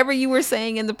 Change whatever you were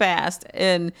saying in the past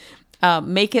and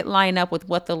make it line up with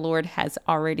what the Lord has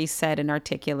already said and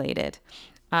articulated.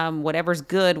 Whatever's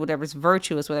good, whatever's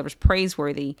virtuous, whatever's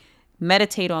praiseworthy,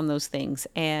 meditate on those things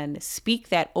and speak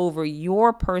that over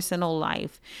your personal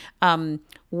life.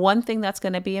 One thing that's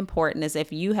going to be important is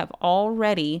if you have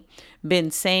already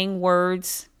been saying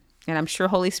words, and I'm sure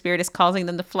Holy Spirit is causing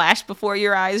them to flash before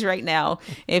your eyes right now.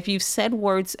 If you've said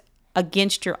words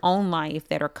against your own life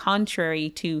that are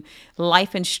contrary to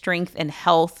life and strength and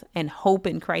health and hope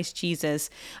in Christ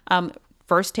Jesus,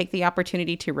 first take the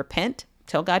opportunity to repent.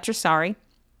 Tell God you're sorry,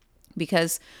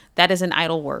 because that is an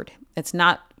idle word. It's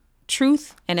not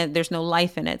truth, and there's no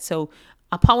life in it. So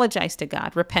apologize to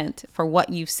God, repent for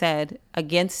what you've said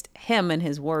against him and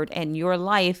his word and your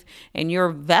life and your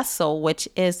vessel, which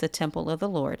is the temple of the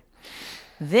Lord.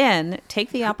 Then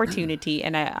take the opportunity,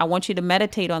 and I want you to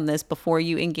meditate on this before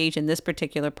you engage in this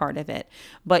particular part of it.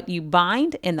 But you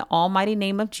bind in the almighty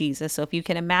name of Jesus. So if you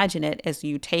can imagine it as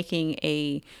you taking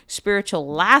a spiritual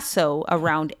lasso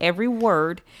around every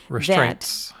word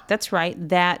Restraints. that's right,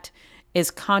 that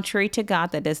is contrary to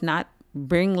God, that does not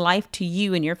bring life to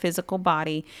you in your physical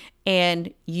body,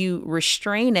 and you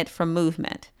restrain it from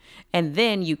movement. And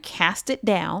then you cast it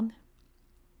down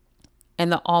in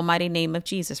the almighty name of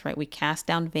Jesus, right? We cast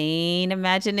down vain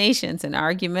imaginations and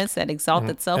arguments that exalt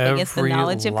itself against the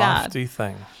knowledge of God. Lofty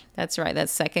thing. That's right.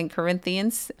 That's 2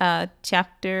 Corinthians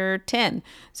chapter 10.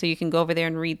 So you can go over there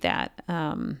and read that.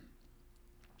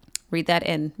 Read that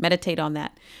and meditate on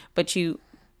that. But you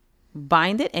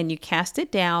bind it and you cast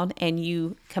it down and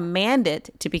you command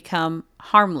it to become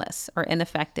harmless or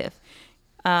ineffective,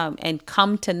 and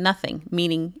come to nothing,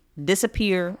 meaning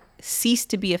disappear, cease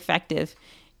to be effective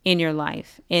in your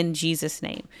life, in Jesus'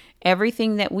 name.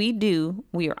 Everything that we do,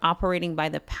 we are operating by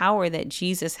the power that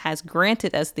Jesus has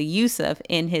granted us the use of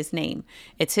in his name.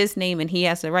 It's his name and he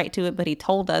has the right to it, but he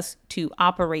told us to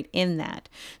operate in that.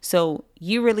 So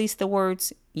you release the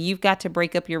words, you've got to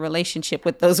break up your relationship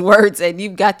with those words, and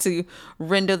you've got to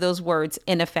render those words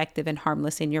ineffective and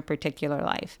harmless in your particular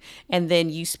life. And then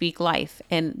you speak life.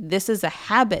 And this is a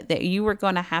habit that you are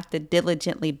going to have to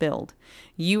diligently build.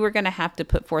 You are going to have to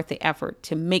put forth the effort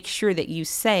to make sure that you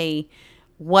say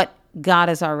what God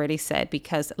has already said,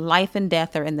 because life and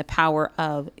death are in the power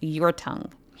of your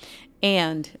tongue.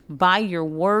 And by your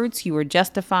words, you are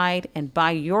justified, and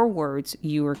by your words,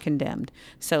 you are condemned.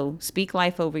 So speak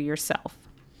life over yourself.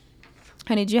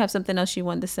 Honey, did you have something else you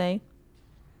wanted to say?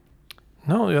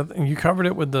 No, you covered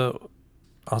it with the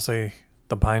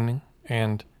binding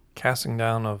and casting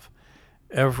down of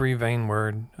every vain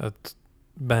word that's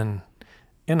been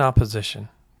in opposition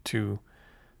to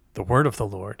the word of the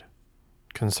Lord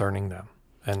concerning them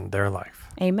and their life.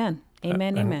 Amen.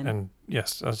 Amen. Amen. And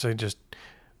yes, I'd say just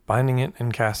binding it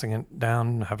and casting it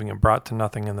down, having it brought to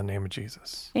nothing in the name of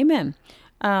Jesus. Amen.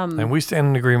 And we stand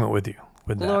in agreement with you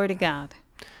with that. Glory to God.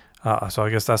 So I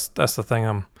guess that's the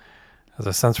thing as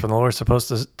a sense from the Lord,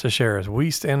 supposed to share is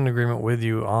we stand in agreement with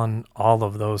you on all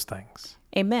of those things.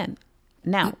 Amen.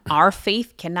 Now, our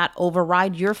faith cannot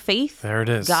override your faith. There it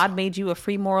is. God made you a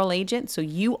free moral agent, so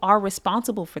you are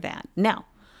responsible for that. Now,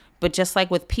 but just like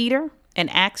with Peter in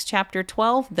Acts chapter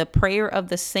 12, the prayer of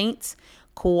the saints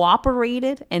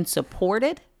cooperated and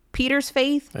supported Peter's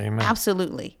faith. Amen.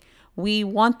 Absolutely. We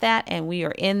want that, and we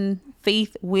are in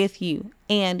faith with you.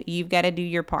 And you've got to do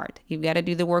your part. You've got to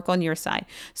do the work on your side.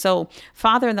 So,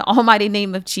 Father, in the almighty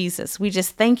name of Jesus, we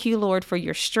just thank you, Lord, for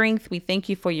your strength. We thank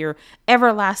you for your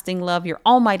everlasting love, your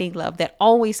almighty love that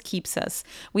always keeps us.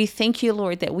 We thank you,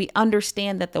 Lord, that we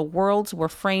understand that the worlds were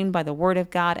framed by the word of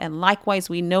God. And likewise,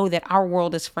 we know that our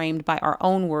world is framed by our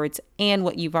own words and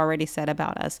what you've already said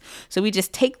about us. So we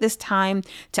just take this time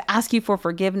to ask you for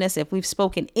forgiveness if we've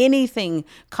spoken anything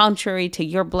contrary to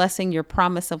your blessing, your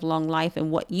promise of long life, and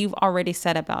what you've already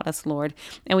said about us, Lord.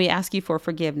 And we ask you for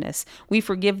forgiveness. We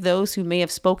forgive those who may have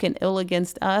spoken ill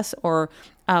against us or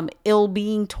ill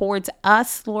being towards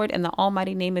us, Lord, in the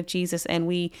almighty name of Jesus. And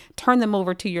we turn them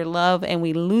over to your love, and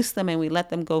we loose them, and we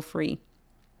let them go free.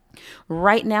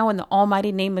 Right now, in the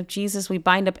almighty name of Jesus, we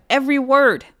bind up every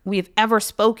word we have ever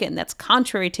spoken that's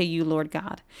contrary to you, Lord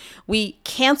God. We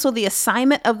cancel the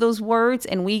assignment of those words,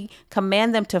 and we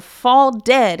command them to fall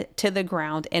dead to the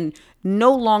ground and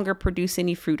no longer produce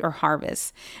any fruit or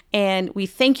harvest. And we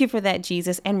thank you for that,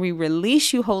 Jesus, and we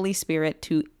release you, Holy Spirit,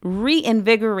 to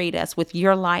reinvigorate us with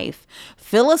your life.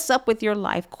 Fill us up with your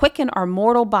life. Quicken our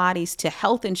mortal bodies to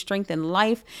health and strength and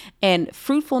life and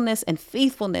fruitfulness and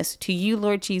faithfulness to you,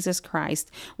 Lord Jesus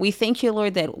Christ. We thank you,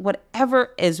 Lord, that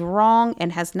whatever is wrong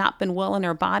and has not been well in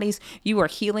our bodies, you are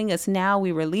healing us now.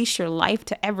 We release your life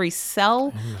to every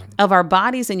cell of our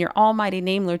bodies in your almighty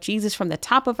name, Lord Jesus, from the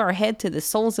top of our head to the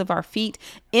soles of our feet,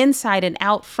 inside and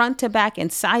out, front to back,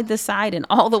 and side to side, and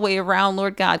all the way around,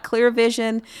 Lord God. Clear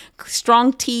vision,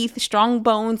 strong teeth, strong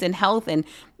bones, and health, and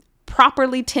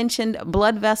properly tensioned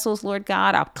blood vessels, Lord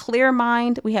God, a clear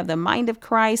mind. We have the mind of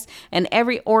Christ, and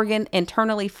every organ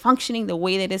internally functioning the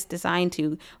way that it's designed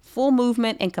to. Full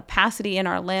movement and capacity in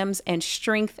our limbs, and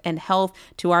strength and health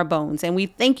to our bones. And we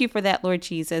thank you for that, Lord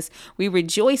Jesus. We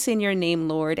rejoice in your name,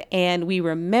 Lord, and we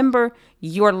remember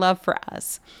your love for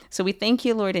us. So we thank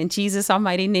you, Lord. In Jesus'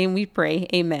 almighty name we pray.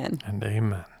 Amen. And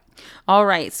amen. All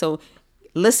right. So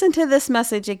listen to this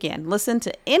message again. Listen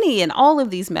to any and all of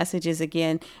these messages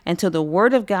again until the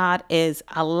word of God is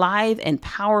alive and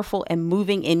powerful and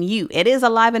moving in you. It is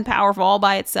alive and powerful all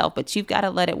by itself, but you've got to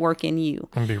let it work in you.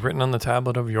 And be written on the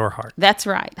tablet of your heart. That's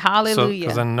right. Hallelujah.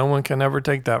 Because then no one can ever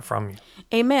take that from you.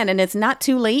 Amen. And it's not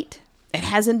too late. It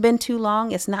hasn't been too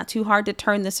long. It's not too hard to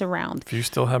turn this around. If you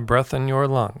still have breath in your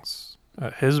lungs,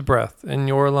 his breath in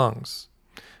your lungs,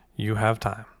 you have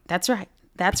time. That's right.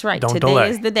 That's right. Don't Today delay.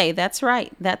 is the day. That's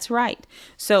right. That's right.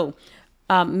 So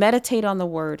meditate on the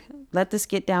word. Let this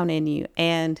get down in you.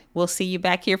 And we'll see you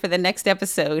back here for the next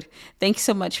episode. Thanks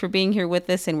so much for being here with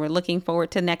us. And we're looking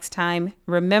forward to next time.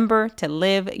 Remember to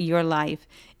live your life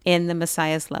in the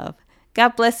Messiah's love.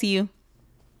 God bless you.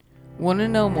 Want to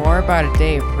know more about a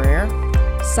day of prayer?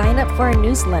 Sign up for our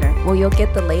newsletter where you'll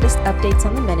get the latest updates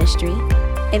on the ministry,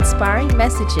 inspiring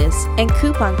messages, and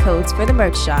coupon codes for the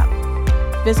merch shop.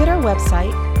 Visit our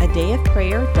website,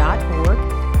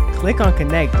 adayofprayer.org. Click on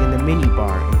Connect in the menu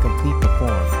bar and complete the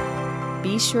form.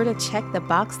 Be sure to check the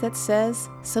box that says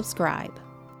subscribe.